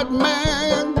a bad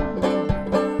man.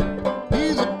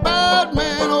 He's a bad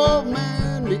man, old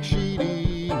man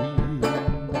McShady.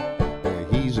 Yeah,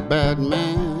 he's a bad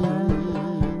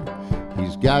man.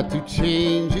 He's got to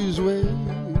change his ways.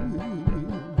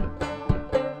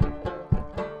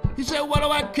 He said, what do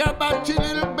I care about 2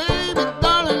 little babies,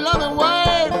 darling loving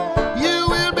wife? You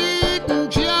will be eating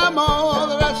jam all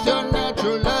the rest of your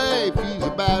natural life. He's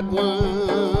a bad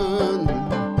one.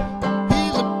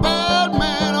 He's a bad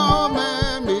man, old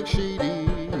man McShady.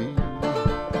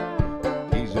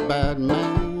 He's a bad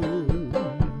man.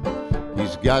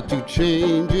 He's got to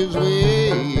change his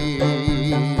ways.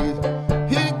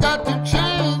 He's got to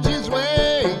change his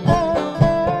ways.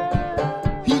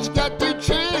 He's got to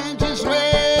change his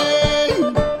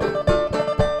ways.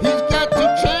 He's got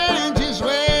to change his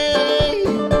ways.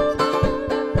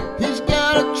 He's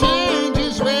got to change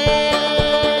his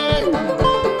ways.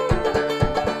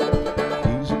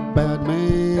 He's a bad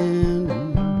man.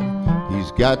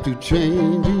 He's got to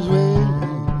change his ways.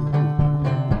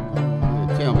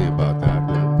 Yeah, tell me about that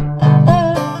now.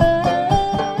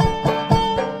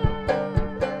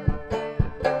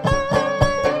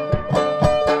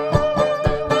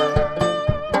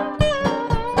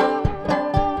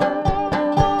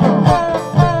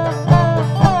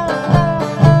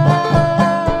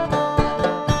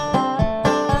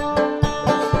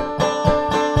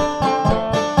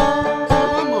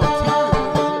 One more time.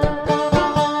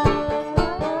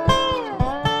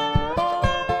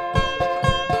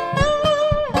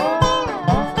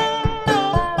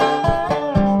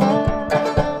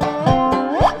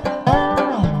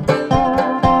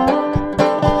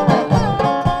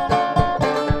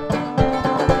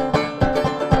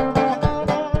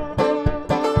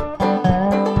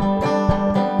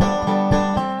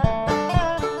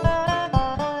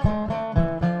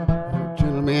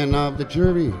 Gentlemen of the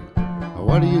jury,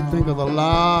 what do you think of the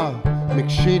law?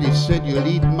 McShady said you'll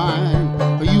eat mine,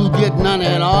 or you'll get none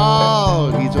at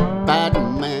all. He's a bad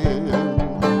man.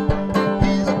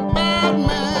 He's a bad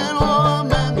man, oh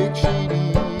man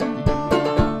McShady.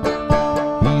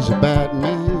 He's a bad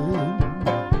man.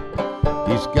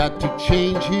 He's got to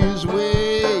change his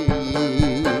ways.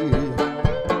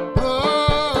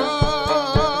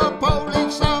 Oh,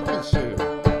 police officer,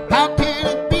 how can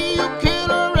it be you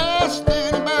can't arrest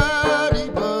anybody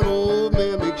but old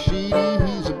man McShady?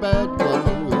 He's a bad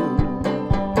one.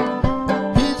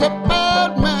 He's a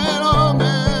bad man, old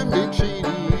man McShady.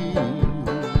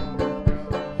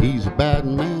 He's a bad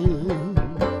man.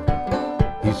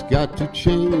 He's got to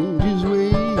change his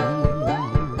ways.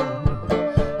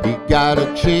 He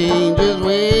gotta change his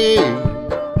ways.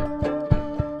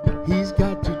 He's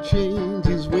got to change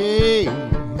his ways.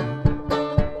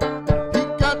 He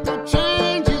got to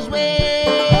change his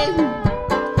ways.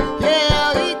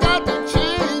 Yeah, he got to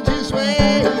change his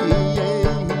ways.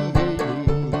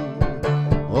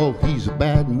 Oh, he's a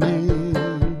bad man.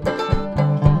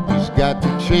 He's got to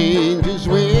change his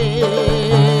ways.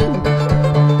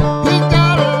 He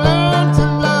gotta learn to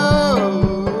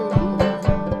love.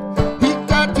 He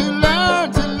got to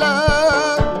learn to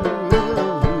love.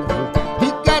 He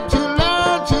got to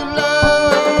learn to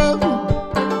love.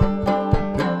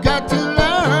 He got to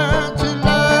learn to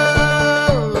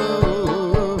love.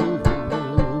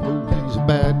 He's a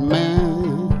bad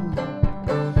man.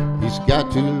 He's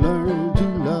got to learn to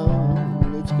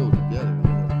love. Let's go together.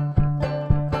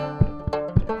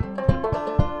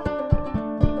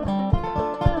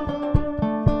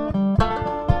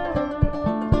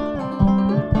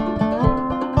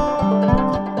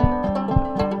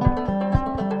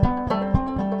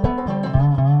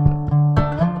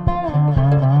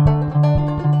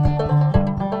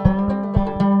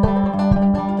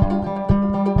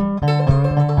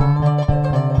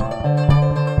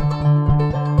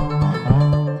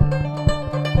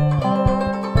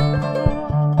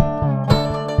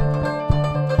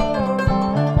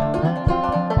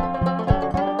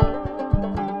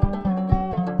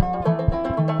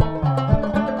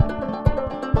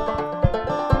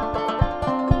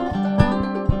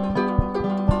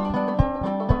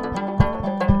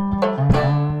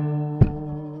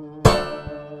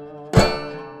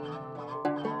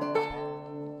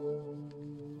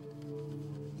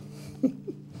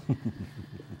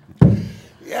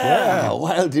 Yeah,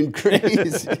 wild and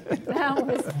crazy. That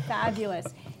was fabulous.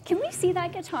 Can we see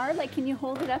that guitar? Like, can you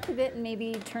hold it up a bit and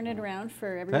maybe turn it around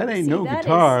for everyone That to ain't see? no That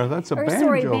guitar. is- That's a or, banjo.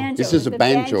 Sorry, banjo. This is a The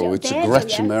banjo. It's a Gretsch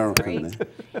yes, American.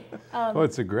 great. Oh,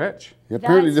 it's a Gretsch. Yeah,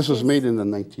 apparently That's this was just- made in the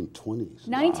 1920s.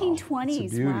 1920s.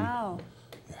 It's a beauty. Wow.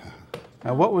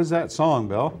 Now, what was that song,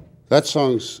 Bill? That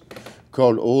song's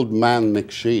called Old Man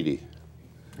McShady.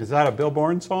 Is that a Bill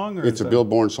Bourne song? Or It's is a Bill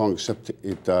Bourne song, except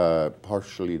it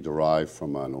partially derived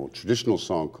from an old traditional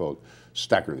song called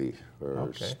Staggerly or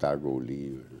Okay.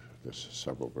 Staggerly. There's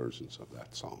several versions of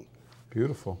that song.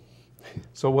 Beautiful.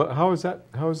 So, how is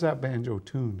that banjo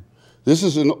tuned? This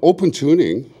is an open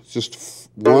tuning, just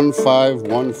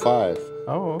 1-5-1-5.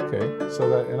 Oh, okay. So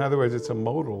that, in other words, it's a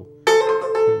modal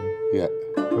tuning, Yeah,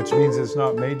 which means it's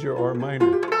not major or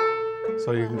minor.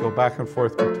 So you can go back and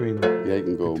forth between. yeah, you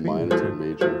can go Between minor the and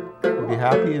major. Be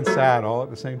happy and sad all at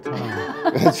the same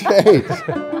time. That's right.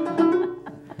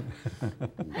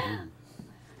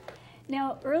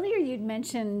 Now, earlier you'd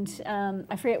mentioned,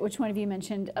 I forget which one of you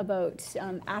mentioned about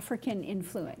African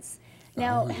influence.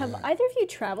 Now, have either of you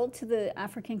traveled to the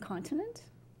African continent?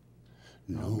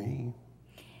 No,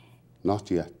 not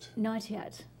yet. Not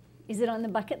yet. Is it on the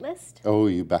bucket list? Oh,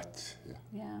 you bet. Yeah.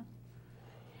 Yeah.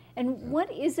 And what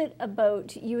is it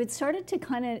about, you had started to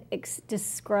kind of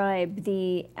describe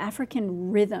the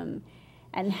African rhythm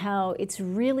and how it's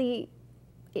really,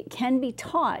 it can be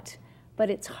taught, but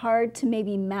it's hard to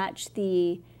maybe match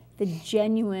the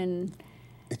genuine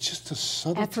It's just the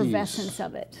subtleties. effervescence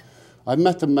of it. I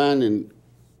met a man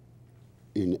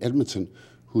in Edmonton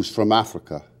who's from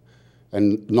Africa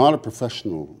and not a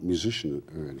professional musician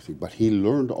or anything, but he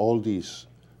learned all these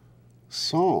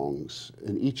songs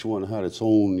and each one had its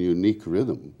own unique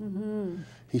rhythm. Mm-hmm.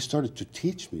 He started to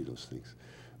teach me those things.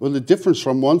 Well, the difference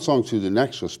from one song to the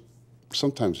next was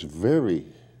sometimes very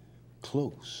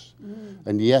close.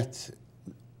 And yet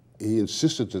he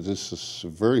insisted that this is a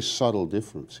very subtle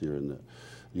difference here and that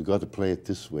you got to play it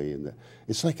this way and that.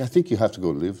 It's like I think you have to go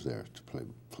live there to play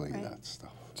Right. that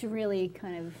stuff. To really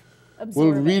kind of Well,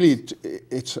 absorb really, it.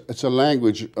 it's a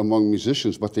language among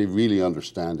musicians, but they really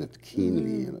understand it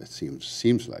keenly. And it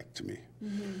seems like to me.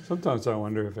 Sometimes I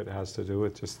wonder if it has to do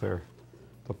with just the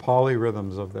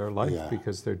polyrhythms of their life, Yeah.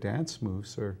 because their dance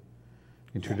moves are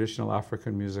in traditional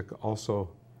African music also.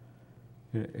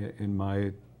 In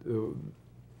my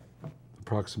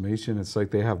approximation, it's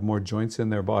like they have more joints in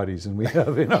their bodies than we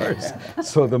have in ours.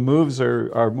 So the moves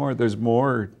are more. There's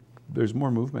more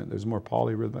movement. There's more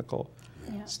polyrhythmical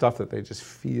Yeah. stuff that they just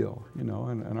feel, you know.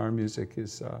 And our music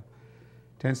is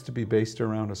tends to be based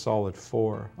around a solid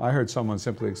 4. I heard someone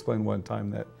simply explain one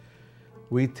time that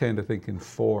we tend to think in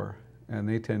 4 and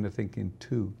they tend to think in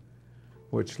 2,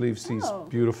 which leaves these Oh.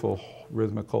 beautiful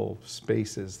rhythmical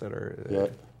spaces that are, Yeah.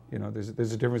 you know, there's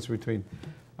a difference between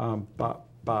bop,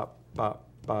 bop, bop,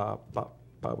 bop, bop,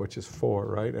 bop, which is 4,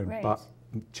 right? And Right. bop,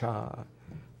 cha,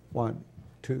 1,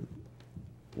 2,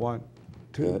 1,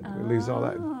 2. It leaves all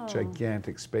that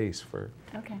gigantic space for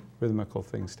Okay. rhythmical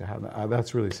things to happen.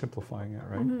 That's really simplifying it,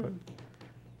 right? But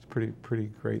it's a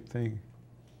pretty great thing.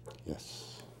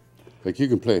 Yes. Like you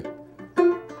can play.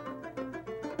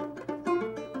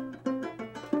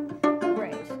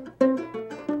 Right.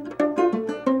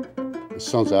 It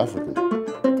sounds African.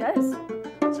 It does.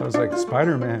 Sounds like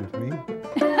Spider-Man to me.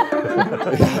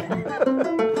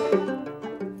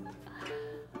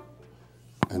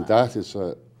 And that is,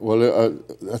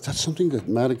 that's something that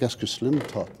Madagascar Slim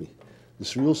taught me.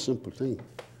 This real simple thing.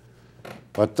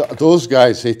 But those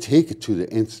guys, they take it to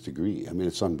the nth degree. I mean,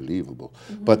 it's unbelievable.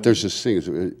 But there's this thing,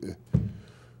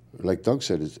 like Doug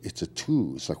said, it's a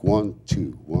 2. It's like 1,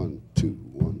 2, 1, 2,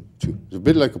 1, 2. It's a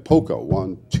bit like a polka.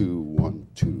 1, 2, 1,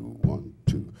 2, 1,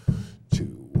 2, 2,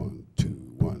 1, 2,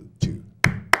 1, 2.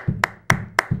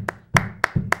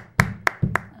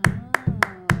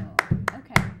 Oh,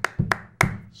 okay.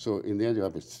 So in the end, you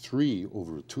have a 3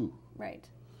 over a 2. Right.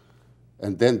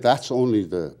 And then that's only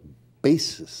the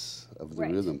basis of the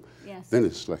Right. rhythm. Yes. Then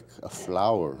it's like a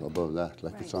flower above that.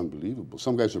 Like it's Right. unbelievable.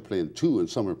 Some guys are playing 2 and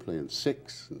some are playing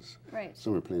 6. And Right.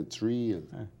 some are playing 3.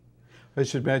 And I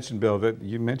should mention, Bill, that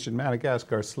you mentioned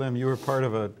Madagascar Slim. You were part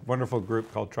of a wonderful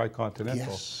group called Tricontinental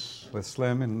Yes. with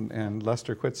Slim and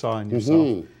Lester Quitsaw and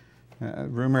yourself.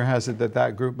 Rumor has it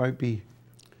that group might be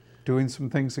doing some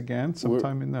things again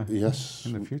sometime in the yes,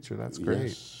 in the future. That's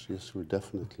great. Yes, we're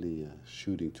definitely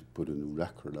shooting to put a new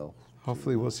record out.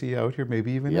 Hopefully we'll see you out here,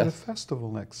 maybe even at a Yes.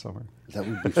 festival next summer. That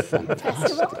would be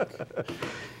fantastic.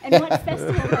 And what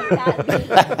festival might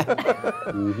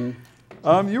that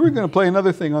be? You were going to play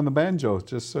another thing on the banjo,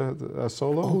 just a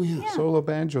solo, Oh, yeah. Yeah. solo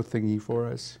banjo thingy for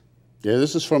us. Yeah,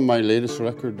 this is from my latest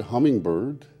record,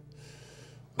 Hummingbird.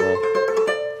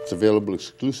 It's available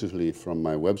exclusively from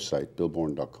my website,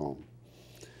 billbourne.com.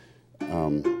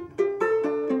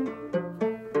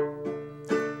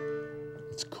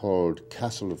 It's called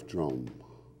Castle of Drum.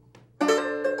 I'm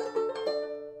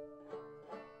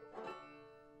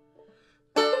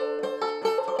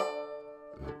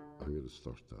going to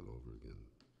start that over again.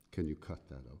 Can you cut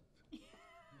that out?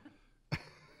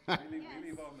 We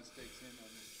leave all mistakes in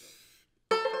on this show.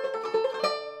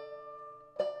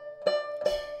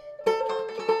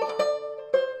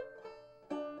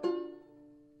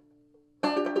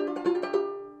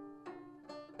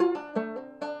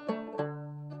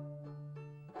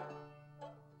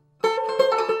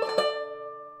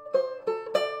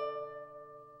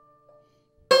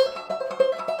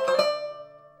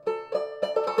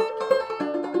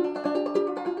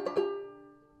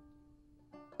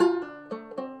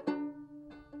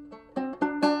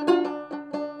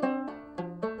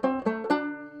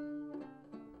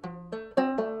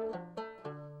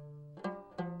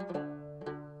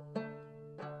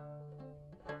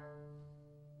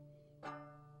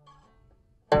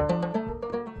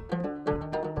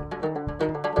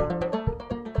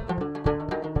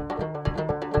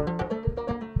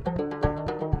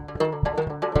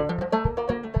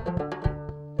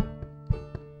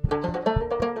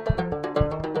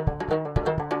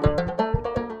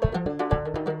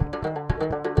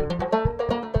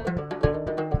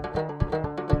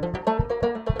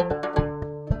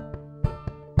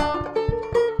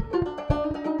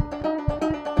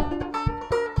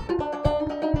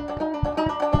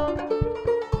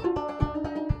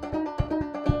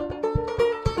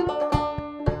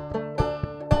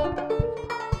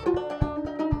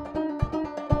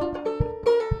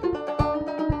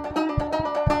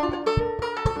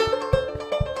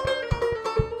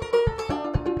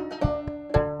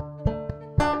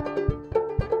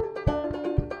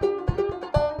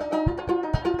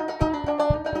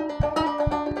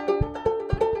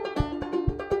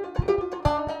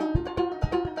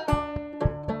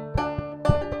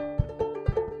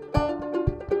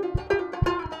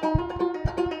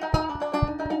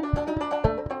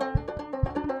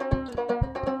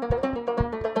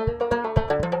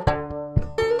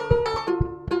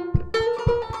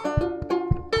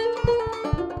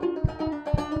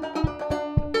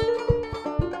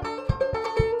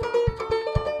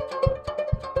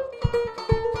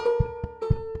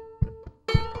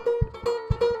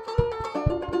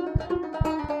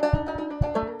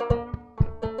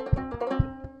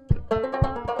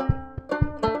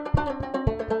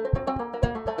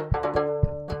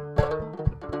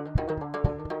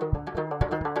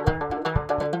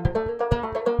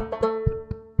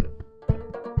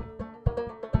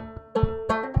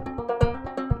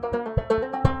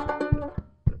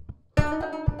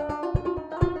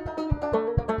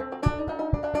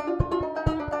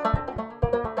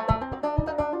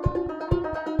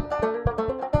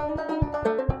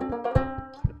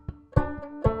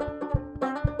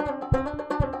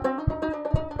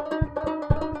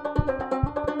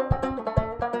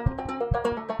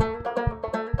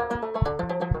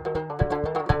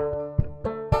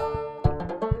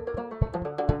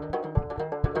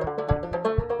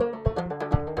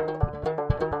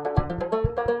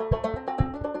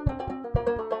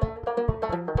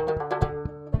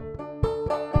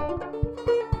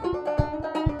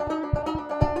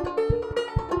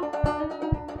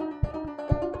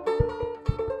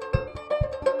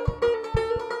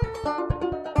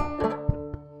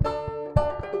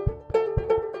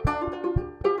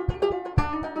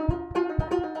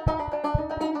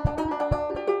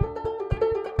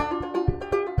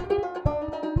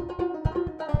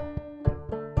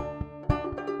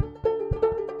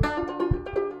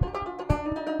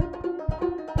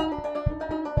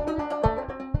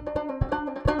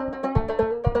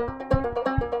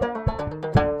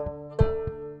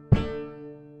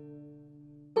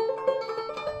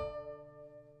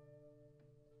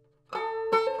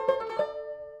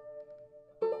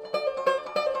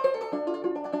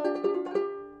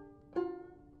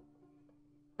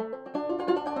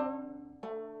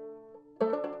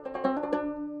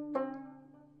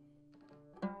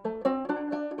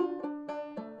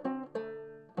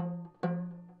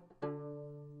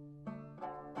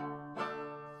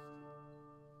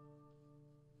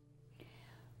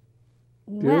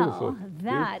 Well,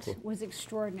 that was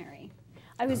extraordinary.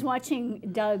 I was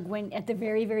watching Doug at the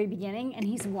very, very beginning, and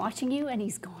he's watching you, and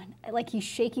he's going, like he's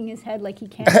shaking his head like he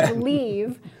can't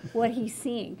believe what he's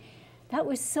seeing. That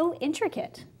was so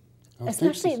intricate,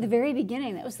 especially at the very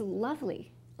beginning. That was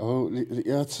lovely. Oh,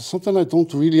 yeah, it's something I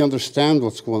don't really understand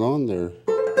what's going on there.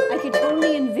 I could totally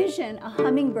only envision a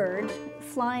hummingbird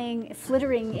flying,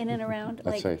 flittering in and around.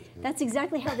 That's right. That's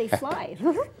exactly how they fly.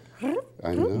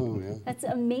 I know, yeah. That's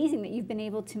amazing that you've been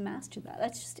able to master that.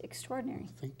 That's just extraordinary.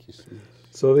 Thank you so much.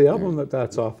 So the album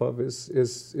that's off of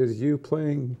is you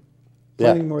playing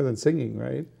more than singing,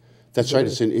 right? That's right.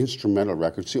 It's an instrumental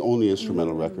record. It's the only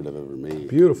instrumental record I've ever made.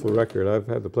 Beautiful record. I've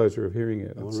had the pleasure of hearing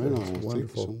it. It's, Right on. it's Thank you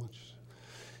wonderful. so much.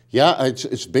 Yeah,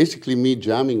 it's basically me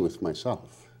jamming with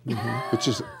myself, which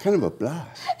is kind of a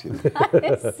blast. You know?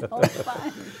 It's so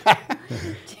fun.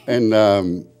 And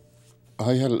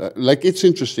I had, like, it's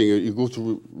interesting. You go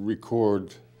to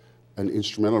record an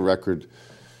instrumental record,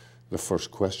 the first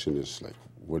question is like,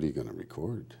 what are you going to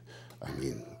record? I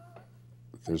mean,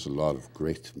 there's a lot of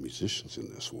great musicians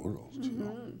in this world, you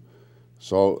know.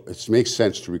 So it makes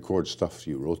sense to record stuff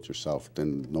you wrote yourself.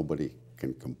 Then nobody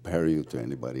can compare you to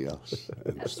anybody else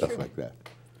and stuff like that.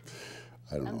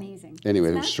 I don't know. Amazing. Anyway,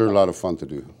 It's it's sure a magical. lot of fun to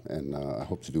do, and I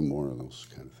hope to do more of those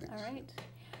kind of things. All right.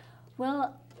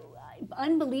 Well,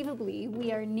 unbelievably,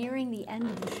 we are nearing the end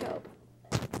of the show.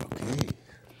 Okay.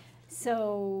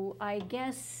 So I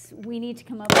guess we need to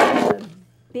come up with a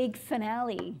big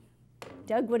finale.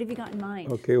 Doug, what have you got in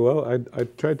mind? Okay, well, I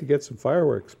tried to get some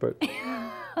fireworks, but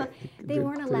They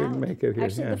weren't they allowed. didn't make it here,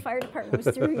 Actually, yeah. the fire department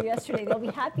was through yesterday. They'll be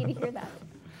happy to hear that.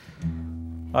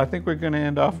 I think we're going to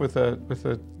end off with an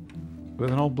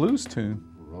old blues tune.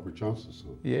 Robert Johnson's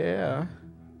song. Yeah.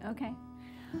 Okay.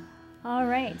 All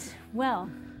right. Well,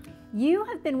 you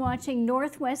have been watching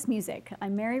Northwest Music.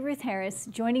 I'm Mary Ruth Harris.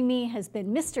 Joining me has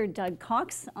been Mr. Doug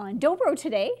Cox on Dobro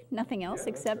today. Nothing else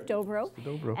except Dobro.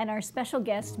 Dobro. And our special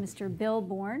guest, Mr. Bill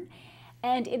Bourne.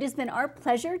 And it has been our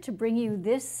pleasure to bring you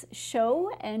this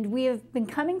show. And we have been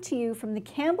coming to you from the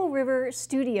Campbell River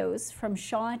Studios from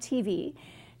Shaw TV.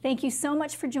 Thank you so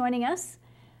much for joining us.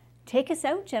 Take us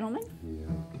out, gentlemen. Yeah,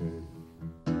 okay.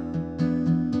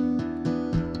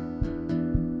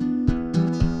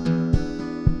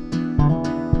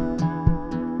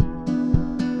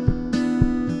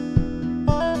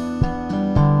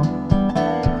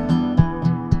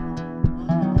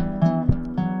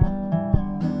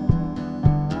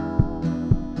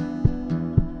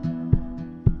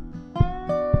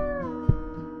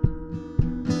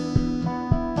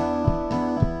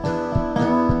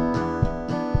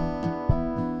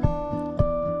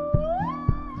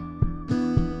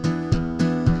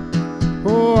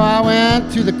 Oh, I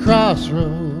went to the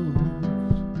crossroads,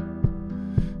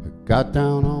 got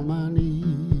down on my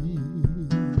knees.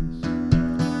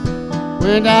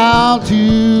 Went down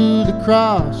to the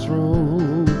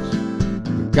crossroads,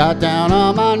 got down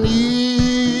on my knees.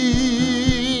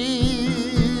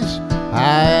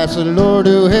 I asked the Lord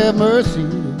to have mercy,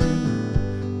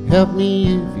 help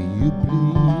me if you please.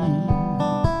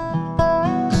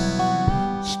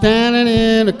 Standing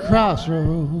in the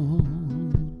crossroads,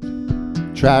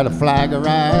 try to flag a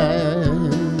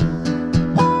ride.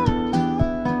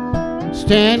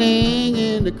 Standing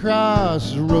in the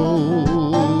crossroad,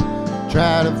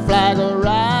 try to flag a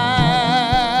ride.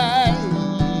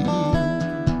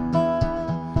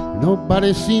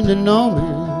 Nobody seemed to know me,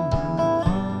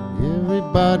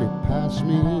 everybody passed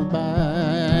me by.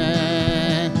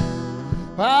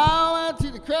 I went to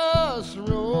the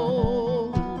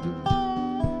crossroad,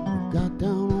 got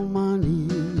down on my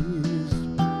knees.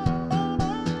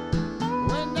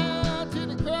 Went down to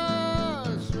the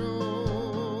crossroad,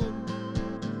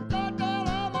 got down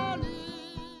on my knees.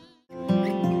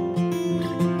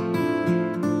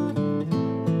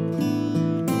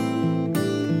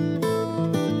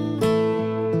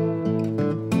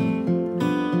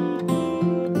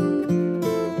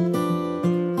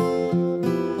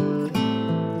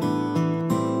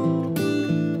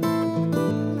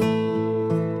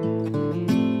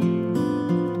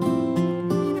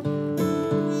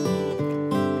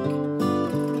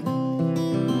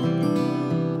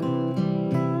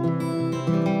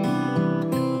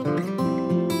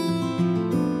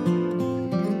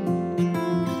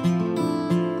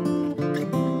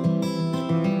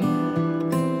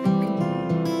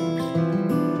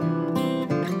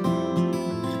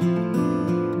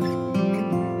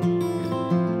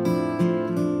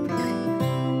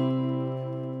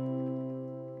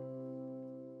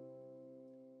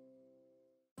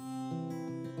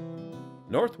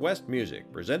 Northwest Music,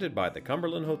 presented by the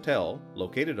Cumberland Hotel,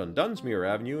 located on Dunsmuir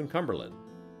Avenue in Cumberland.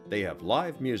 They have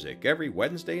live music every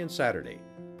Wednesday and Saturday,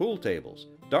 pool tables,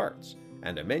 darts,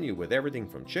 and a menu with everything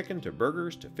from chicken to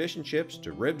burgers to fish and chips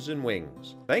to ribs and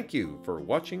wings. Thank you for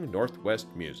watching Northwest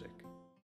Music.